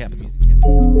music capital.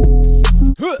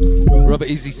 Robert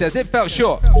Easy says it felt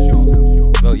short.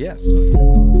 Well, yes.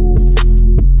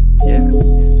 Yes.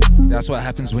 That's what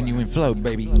happens when you in flow,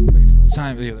 baby.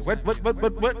 Time. What?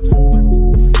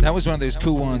 That was one of those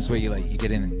cool ones where you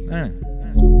get in.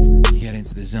 You get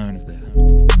into the zone of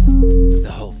the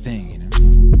whole thing, you know.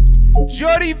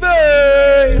 Jordy V!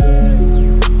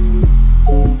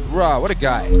 Raw, what a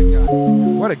guy.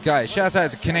 What a guy. Shouts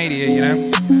out to Canada, you know.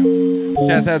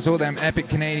 Shouts out to all them epic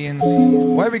Canadians.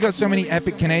 Why have we got so many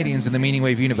epic Canadians in the Meaning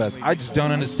Wave universe? I just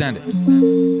don't understand it.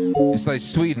 It's like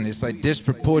Sweden. It's like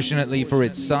disproportionately for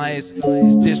its size.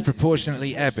 It's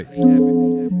disproportionately epic.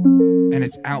 And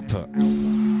its output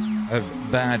of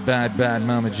bad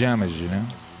mama jammas, you know.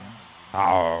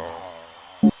 Oh.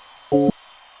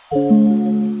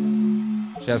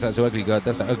 Shouts out to Ugly God.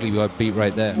 That's an Ugly God beat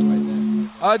right there.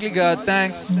 Ugly God,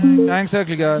 thanks. Thanks,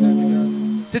 Ugly God.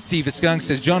 Sativa Skunk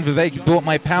says, John Viveki brought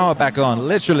my power back on,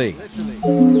 literally.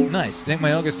 Nice. Nick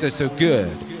Mayoga says, so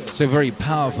good. So very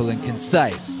powerful and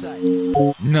concise.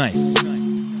 Nice.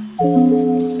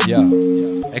 Yeah.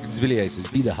 Ekans Villiers says,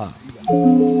 be the harp.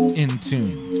 In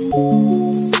tune.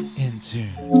 In tune.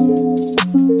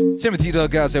 Timothy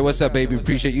Delgado says, what's up, baby?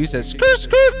 Appreciate you. Says, skirt.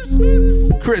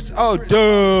 Chris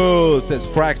O'Dell says,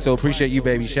 Fraxel. Appreciate you,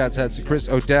 baby. Shouts out to Chris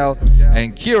O'Dell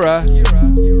and Kira.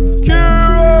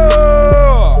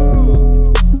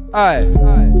 Aye.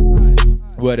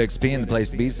 Word XP in the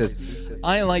place to be says,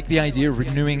 I like the idea of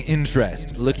renewing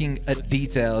interest, looking at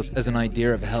details as an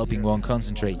idea of helping one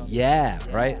concentrate. Yeah,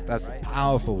 right? That's a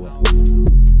powerful one.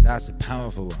 That's a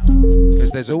powerful one.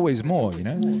 Because there's always more, you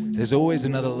know? There's always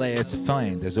another layer to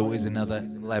find. There's always another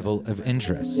level of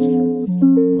interest.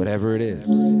 Whatever it is.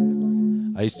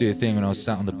 I used to do a thing when I was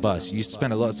sat on the bus. You used to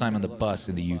spend a lot of time on the bus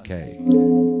in the UK.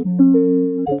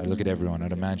 I'd look at everyone.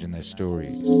 I'd imagine their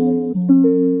stories.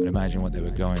 I'd imagine what they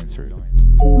were going through.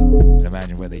 I'd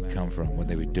imagine where they'd come from, what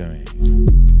they were doing.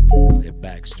 Their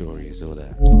backstories, all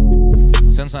that.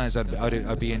 Sometimes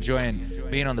I'd be enjoying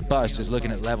being on the bus, just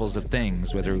looking at levels of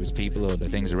things, whether it was people or the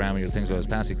things around me or the things I was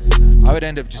passing. I would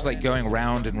end up just like going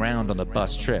round and round on the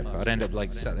bus trip. I'd end up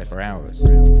like sat there for hours.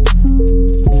 You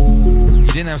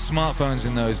didn't have smartphones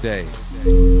in those days.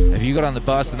 If you got on the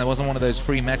bus and there wasn't one of those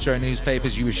free Metro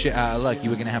newspapers, you were shit out of luck. You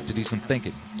were going to have to do some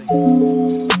thinking.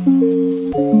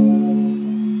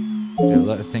 I did a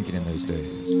lot of thinking in those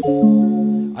days.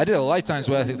 I did a lifetime's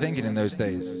worth of thinking in those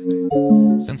days.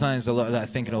 Sometimes a lot of that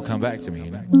thinking will come back to me,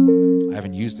 you know. I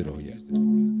haven't used it all yet.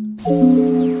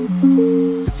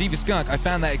 Sativa Skunk, I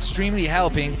found that extremely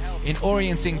helping in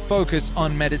orienting focus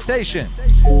on meditation.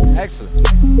 Excellent.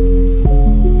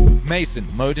 Mason,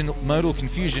 modal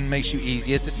confusion makes you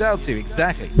easier to sell to.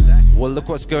 Exactly. Well, look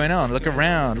what's going on. Look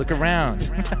around. Look around.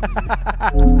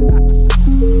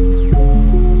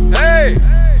 Hey!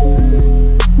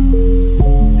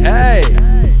 Hey!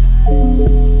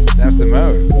 That's the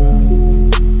mode.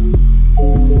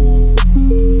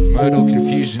 Modal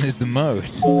confusion is the mode.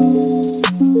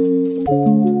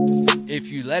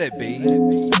 If you let it be.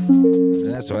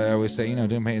 That's why I always say, you know,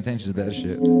 don't pay attention to that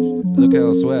shit. Look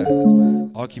elsewhere.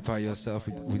 Occupy yourself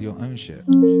with your own shit.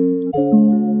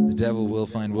 The devil will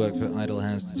find work for idle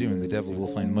hands to do, and the devil will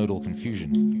find modal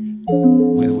confusion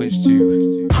with which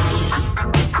to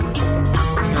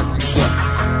mess things up.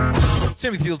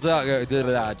 Timothy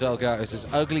Delgado says,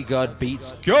 Ugly God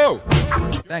beats go!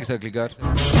 Thanks, Ugly God.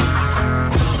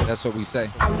 That's what we say.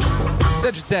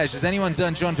 Cedritage, has anyone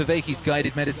done John Viveki's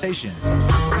guided meditation?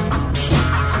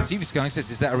 TV Skunk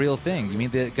says, is that a real thing? You mean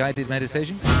the guided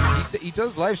meditation? He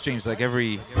does live streams like a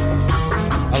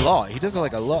lot. He does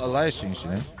like a lot of live streams, you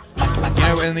know? You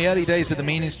know, in the early days of the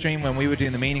meaning stream, when we were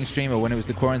doing the meaning stream, or when it was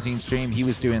the quarantine stream, he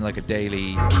was doing like a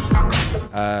daily,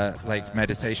 like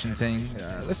meditation thing.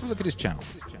 Let's have a look at his channel.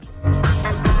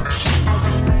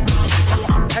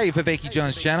 Hey, Viveki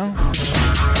John's channel.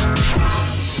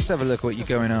 Let's have a look what you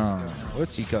going on.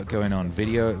 What's he got going on?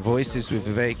 Video, voices with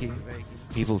Viveki.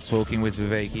 People talking with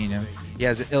Viveki, you know. He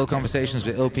has ill conversations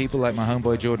with ill people like my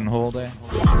homeboy Jordan Hall there.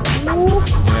 You know,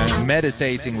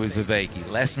 meditating with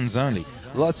Viveki. Lessons only.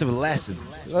 Lots of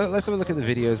lessons. Let's have a look at the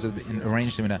videos and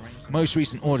arrange them in a most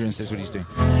recent order and says what he's doing.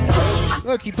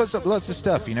 Look, he puts up lots of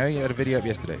stuff, you know. He had a video up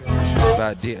yesterday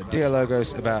about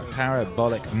Dialogos, about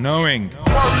parabolic knowing.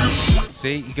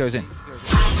 See, he goes in.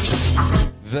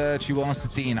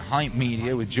 Virtuosity in hype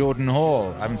media with Jordan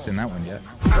Hall. I haven't seen that one yet.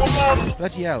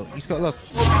 Bloody hell, he's got lots.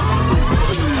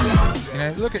 You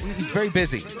know, look at, he's very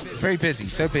busy. Very busy.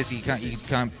 So busy he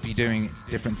can't be doing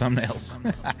different thumbnails.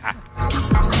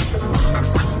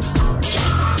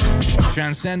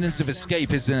 Transcendence of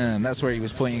escapism. That's where he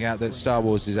was pointing out that Star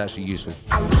Wars is actually useful.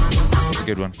 That's a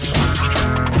good one.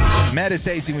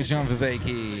 Meditating with John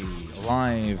Viveki.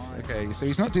 Live. Okay, so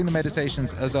he's not doing the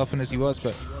meditations as often as he was,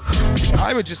 but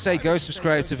I would just say go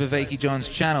subscribe to Viveki John's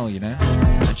channel, you know,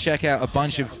 and check out a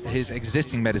bunch of his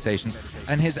existing meditations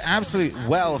and his absolute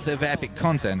wealth of epic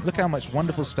content. Look how much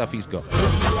wonderful stuff he's got.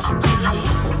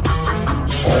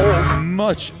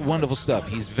 Much wonderful stuff.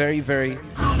 He's very, very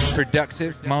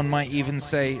productive. One might even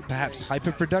say perhaps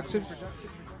hyper-productive.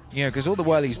 You know, because all the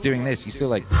while he's doing this, he's still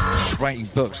like writing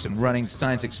books and running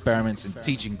science experiments and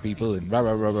teaching people and rah,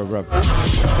 rah, rah, rah, rah.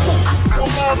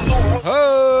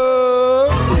 Oh!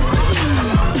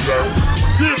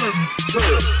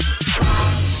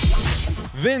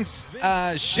 Vince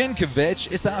Shinkovich,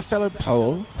 is that a fellow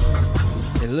Pole?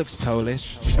 It looks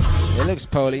Polish. It looks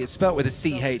Polish. It's spelled with a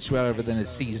CH rather than a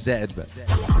CZ, but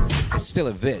it's still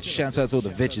a Vitch. Shouts out to all the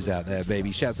Vitches out there,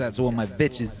 baby. Shouts out to all my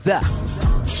bitches.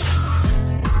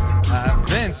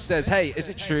 Vince says, hey, is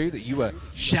it true that you were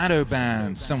shadow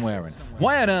banned somewhere? And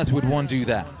why on earth would one do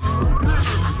that?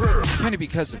 Only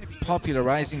because of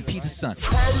popularizing Peter's son.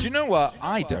 Do you know what?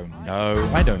 I don't know.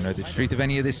 I don't know the truth of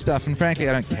any of this stuff, and frankly,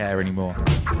 I don't care anymore.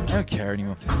 I don't care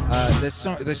anymore. There's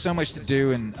so much to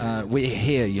do, and we're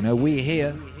here, you know. We're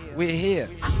here. We're here.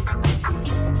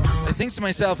 I think to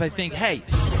myself, I think, hey,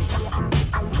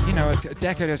 you know, a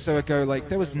decade or so ago, like,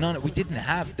 there was none, we didn't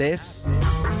have this.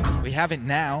 We have it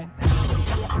now.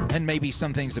 And maybe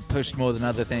some things are pushed more than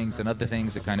other things, and other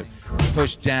things are kind of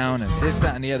pushed down, and this,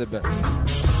 that, and the other. But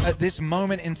at this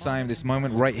moment in time, this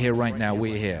moment right here, right now,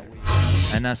 we're here.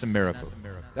 And that's a miracle.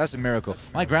 That's a miracle.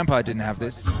 My grandpa didn't have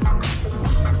this.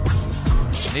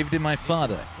 Neither did my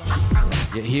father.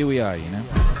 Yet here we are, you know.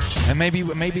 And maybe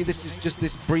this is just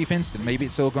this brief instant. Maybe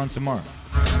it's all gone tomorrow.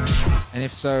 And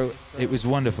if so, it was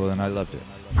wonderful, and I loved it.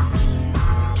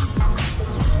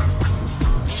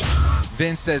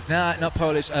 Vince says, nah, not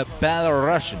Polish,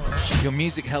 Belarusian. Your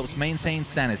music helps maintain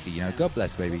sanity. You know, God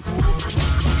bless, baby.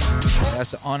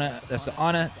 That's an honor. That's an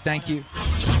honor. Thank you.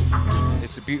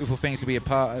 It's a beautiful thing to be a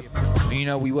part of. And, you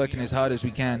know, we're working as hard as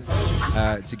we can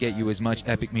to get you as much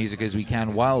epic music as we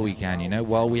can while we can, you know,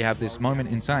 while we have this moment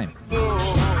in time.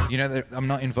 You know, I'm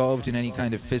not involved in any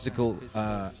kind of physical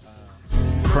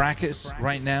fracas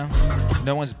right now.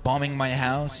 No one's bombing my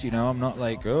house, you know. I'm not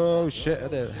like, oh shit, are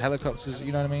there helicopters,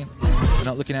 you know what I mean? I'm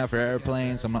not looking out for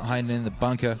airplanes. I'm not hiding in the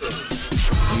bunker.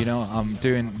 You know, I'm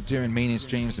doing meaning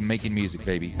streams and making music,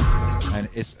 baby. And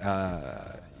it's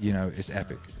you know, it's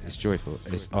epic. It's joyful.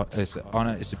 It's an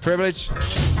honor. It's a privilege.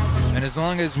 And as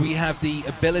long as we have the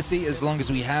ability, as long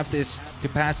as we have this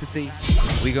capacity,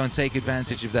 we're going to take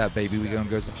advantage of that, baby. We're going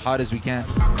to go as hard as we can.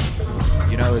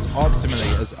 You know, as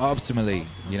optimally,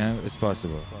 you know, as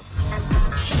possible.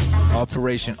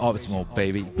 Operation Optimal,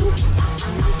 baby.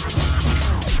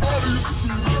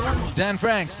 Dan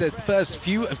Frank says the first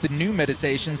few of the new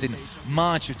meditations in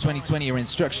March of 2020 are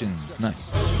instructions.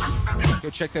 Nice. Go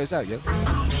check those out, yo.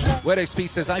 Word XP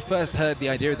says, I first heard the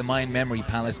idea of the Mind Memory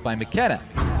Palace by McKenna.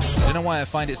 I don't know why I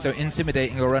find it so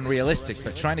intimidating or unrealistic,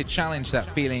 but trying to challenge that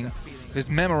feeling because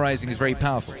memorizing is very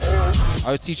powerful.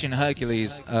 I was teaching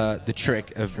Hercules the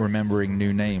trick of remembering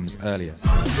new names earlier.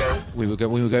 We were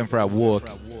going for our walk,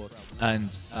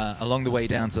 and along the way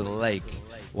down to the lake,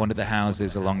 one of the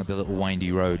houses along the little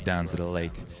windy road down to the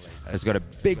lake has got a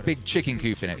big chicken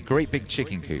coop in it. Great big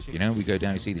chicken coop, you know. We go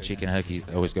down, we see the chicken. Hercules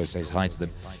always goes says hi to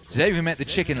them. Today we met the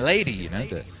chicken lady, you know,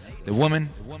 the woman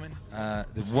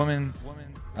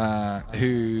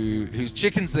whose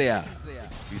chickens they are,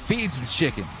 who feeds the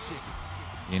chickens,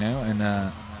 you know.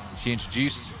 And she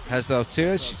introduced herself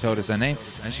to us. She told us her name,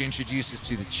 and she introduced us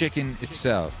to the chicken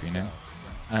itself, you know.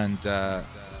 And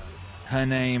her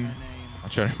name I'm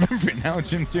trying to remember it now.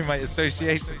 Jim's doing my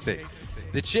association thing.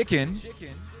 The chicken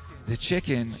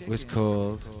was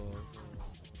called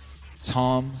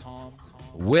Tom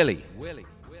Willie.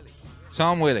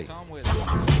 Tom Willie.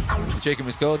 The chicken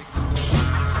was called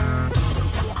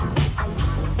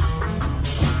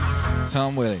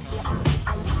Tom Willie.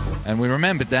 And we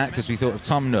remembered that because we thought of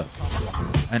Tom Nook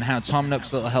and how Tom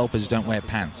Nook's little helpers don't wear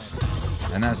pants.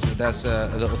 And that's a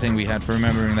little thing we had for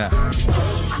remembering that.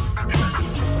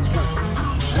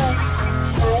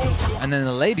 And then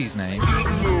the lady's name,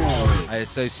 I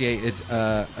associated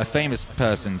a famous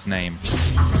person's name.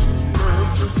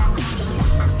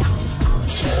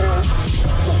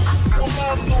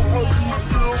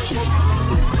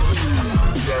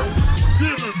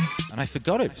 And I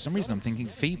forgot it. For some reason, I'm thinking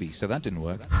Phoebe, so that didn't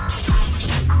work.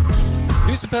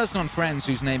 Who's the person on Friends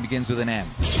whose name begins with an M?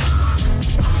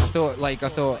 I thought,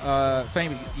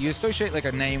 Phoebe, you associate like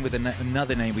a name with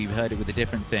another name, we've heard it with a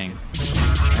different thing,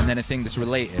 and then a thing that's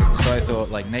related. So I thought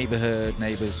like neighborhood,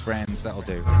 neighbors, friends, that'll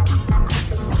do.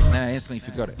 And then I instantly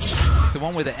forgot it. It's the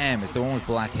one with the M, it's the one with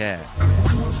black hair.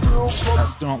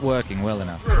 That's not working well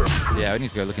enough. Yeah, I need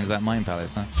to go look into that Mind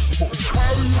Palace, huh?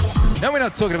 No, we're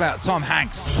not talking about Tom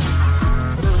Hanks.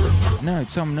 No,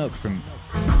 Tom Nook from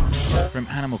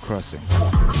Animal Crossing.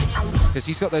 Because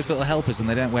he's got those little helpers and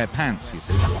they don't wear pants, you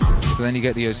see. So then you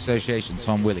get the association,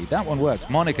 Tom Willie. That one works.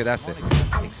 Monica, that's it.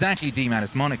 Exactly, D-Man,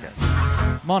 it's Monica.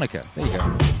 Monica, there you go.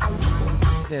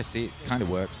 Yeah, see, it kind of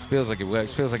works. Feels like it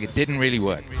works. Feels like it didn't really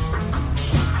work.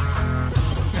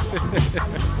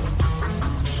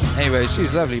 Anyway,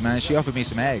 she's lovely, man. She offered me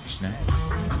some eggs, you know.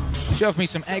 She offered me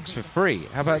some eggs for free.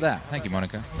 How about that? Thank you,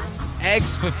 Monica.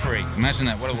 Eggs for free. Imagine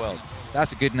that. What a world.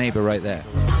 That's a good neighbor right there.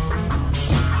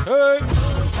 Hey!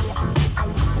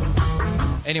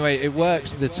 Anyway, it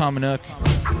worked. The Tom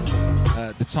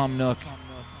Nook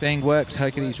thing worked.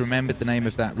 Hercules remembered the name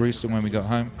of that rooster when we got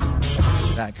home.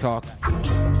 That cock.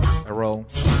 A roll.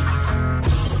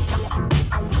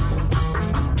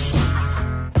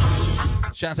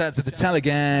 Shouts out to the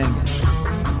Telegang.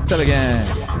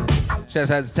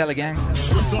 Shouts out to Telegang.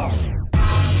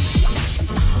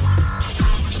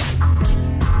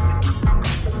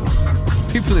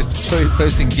 People are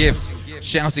posting GIFs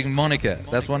shouting Monica.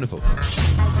 That's wonderful.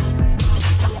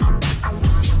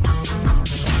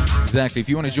 Exactly. If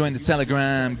you want to join the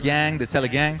Telegram gang, the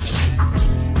Telegang,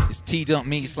 it's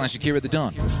t.me/Akira the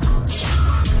Don.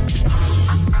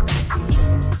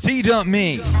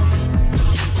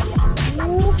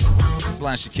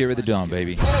 t.me/Akira the Don,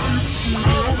 baby.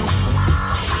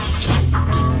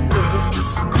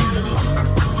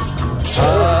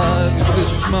 Hugs the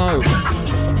smoke.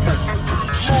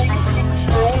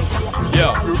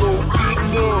 Yeah.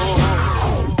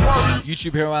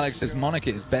 YouTube Hero Alex says Monica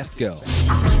is best girl.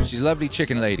 She's a lovely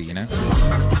chicken lady, you know?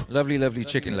 Lovely, lovely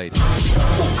chicken lady.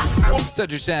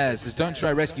 Such says, don't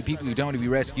try rescue people who don't want to be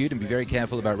rescued and be very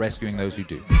careful about rescuing those who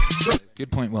do.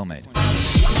 Good point, well made.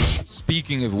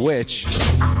 Speaking of which,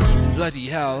 bloody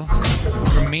hell,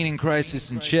 from Meaning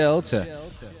Crisis and Chill to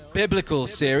Biblical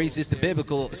Series, is the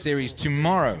Biblical Series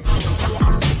tomorrow.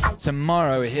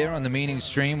 Tomorrow here on the Meaning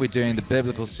Stream, we're doing the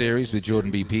Biblical Series with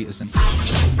Jordan B. Peterson.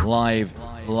 Live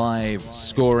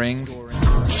scoring,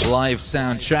 live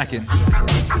sound tracking.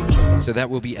 So that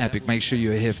will be epic. Make sure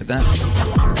you're here for that.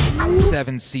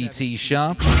 7 CT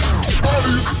sharp.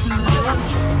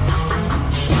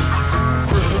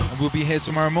 And we'll be here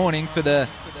tomorrow morning for the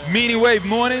Meaning Wave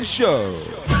Morning Show.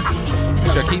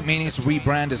 Which I keep meaning to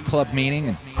rebrand as Club Meaning,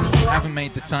 and haven't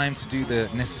made the time to do the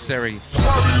necessary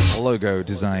logo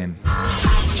design.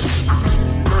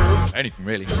 Anything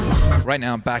really. Right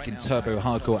now I'm back in Turbo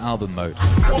Hardcore album mode.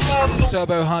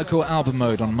 Turbo Hardcore album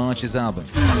mode on March's album.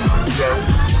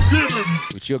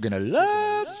 Which you're gonna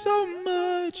love so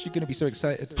much. You're gonna be so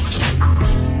excited.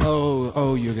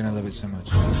 Oh, you're gonna love it so much.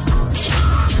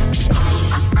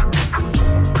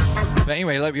 But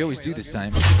anyway, like we always do this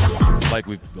time, like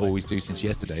we always do since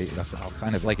yesterday, I'll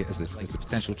kind of like it as a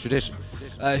potential tradition.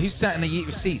 Who's sat in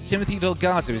the seat? Timothy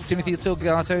Delgato. Is Timothy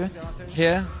Delgato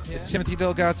here? Is Timothy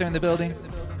Delgato in the building?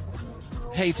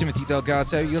 Hey, Timothy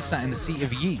Delgato, you're sat in the seat of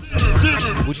Yeet.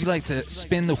 Would you like to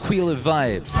spin the wheel of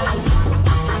vibes?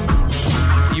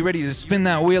 Are you ready to spin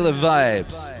that wheel of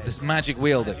vibes? This magic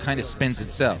wheel that kind of spins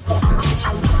itself.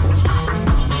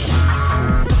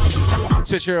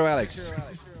 Twitchero Alex.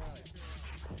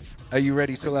 Are you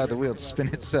ready to allow the wheel to spin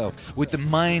itself with the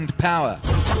mind power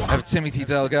of Timothy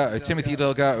Delgato? Timothy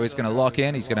Delgato is going to lock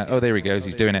in. He's going to... Oh, there he goes.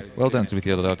 He's doing it. Well done, Timothy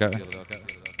Delgato.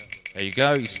 There you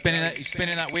go. He's spinning it. He's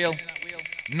spinning that wheel.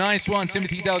 Nice one,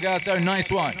 Timothy Delgato.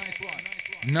 Nice one.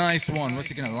 Nice one. What's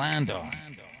he going to land on?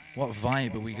 What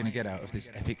vibe are we going to get out of this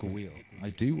epic wheel? I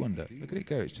do wonder. Look at it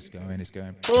go. It's just going. It's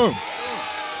going. Boom.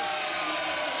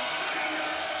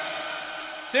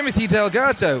 Timothy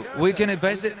Delgado. We're going to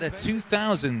visit the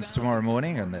 2000s tomorrow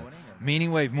morning on the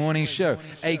Meaning Wave Morning Show,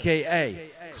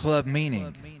 a.k.a. Club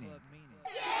Meaning.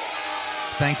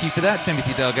 Thank you for that,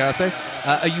 Timothy Delgado.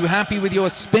 Are you happy with your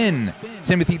spin,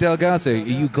 Timothy Delgado? Are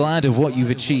you glad of what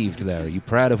you've achieved there? Are you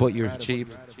proud of what you've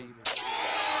achieved?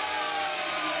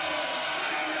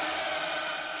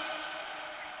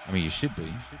 I mean, you should be.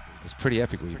 It's pretty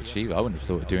epic what you've achieved. I wouldn't have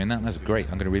thought of doing that. That's great.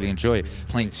 I'm going to really enjoy it.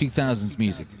 Playing 2000s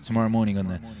music tomorrow morning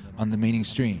on the Meaning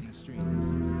stream.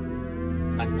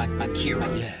 Akira.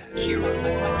 Yeah. Akira.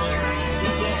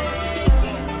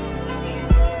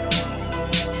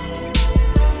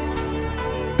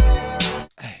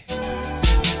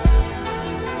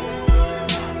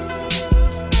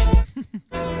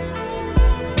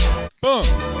 Boom.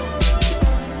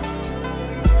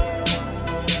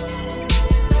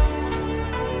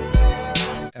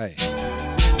 Hey.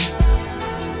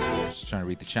 Just trying to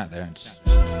read the chat there.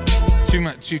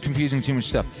 Too confusing, too much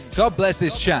stuff. God bless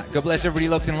this chat. God bless everybody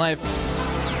locked in live.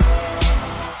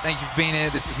 Thank you for being here.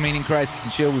 This is Meaning, Crisis,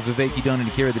 and Chill with Viveki Don and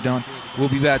Akira the Don. We'll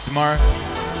be back tomorrow.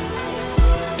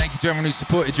 Thank you to everyone who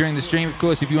supported during the stream. Of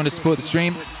course, if you want to support the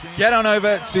stream, get on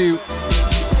over to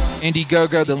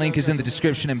Indiegogo. The link is in the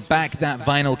description, and back that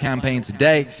vinyl campaign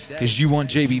today, because you want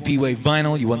JBP Wave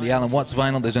vinyl, you want the Alan Watts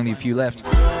vinyl, there's only a few left,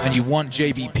 and you want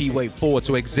JBP Wave 4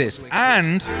 to exist,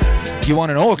 and you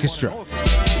want an orchestra.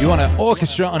 You want an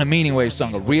orchestra on a Meaning Wave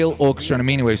song, a real orchestra on a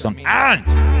Meaning Wave song, and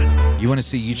you want to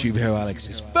see YouTube hero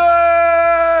Alex's face!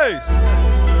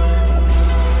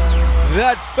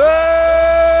 That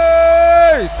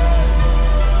face!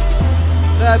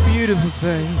 That beautiful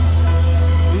face.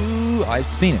 I've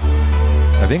seen it.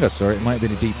 I think I saw it. It might have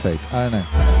been a deep fake. I don't know.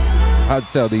 Hard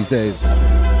to tell these days.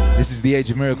 This is the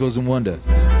age of miracles and wonder.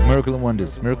 Miracle and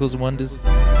wonders. Miracles and wonders.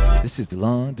 This is the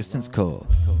long distance call.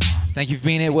 Thank you for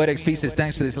being here. Word XP says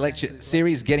thanks for this lecture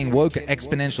series. Getting woke at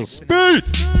exponential speed.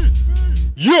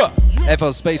 Yeah.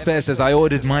 FL Space Bear says I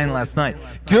ordered mine last night.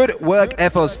 Good work,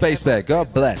 FL Space Bear.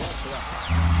 God bless.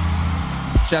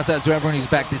 Shouts out to everyone who's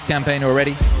backed this campaign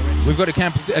already. We've got a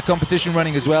competition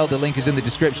running as well. The link is in the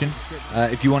description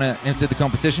if you want to enter the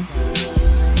competition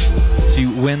to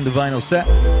win the vinyl set.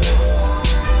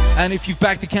 And if you've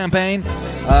backed the campaign,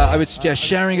 I would suggest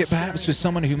sharing it perhaps with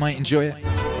someone who might enjoy it. You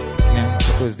know,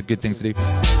 that's always the good thing to do.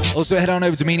 Also, head on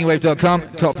over to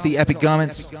meaningwave.com, cop the epic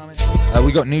garments.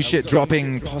 We got new shit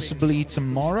dropping possibly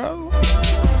tomorrow.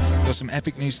 Got some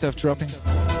epic new stuff dropping.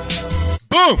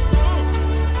 Boom!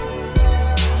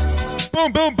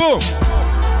 Boom, boom, boom!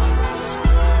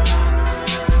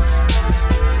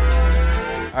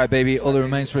 All right, baby, all that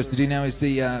remains for us to do now is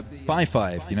the Buy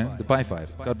 5, you know, the Buy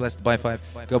 5. God bless the Buy 5.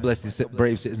 God bless the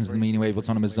brave citizens of the Meaning Wave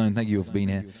Autonomous Zone. Thank you all for being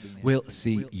here. We'll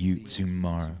see you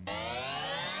tomorrow.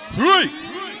 3,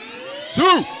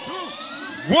 2,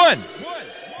 1.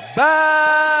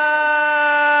 Bye,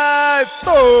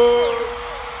 4.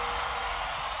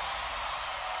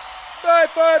 Bye,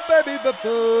 5, baby, bye,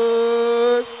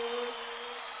 4.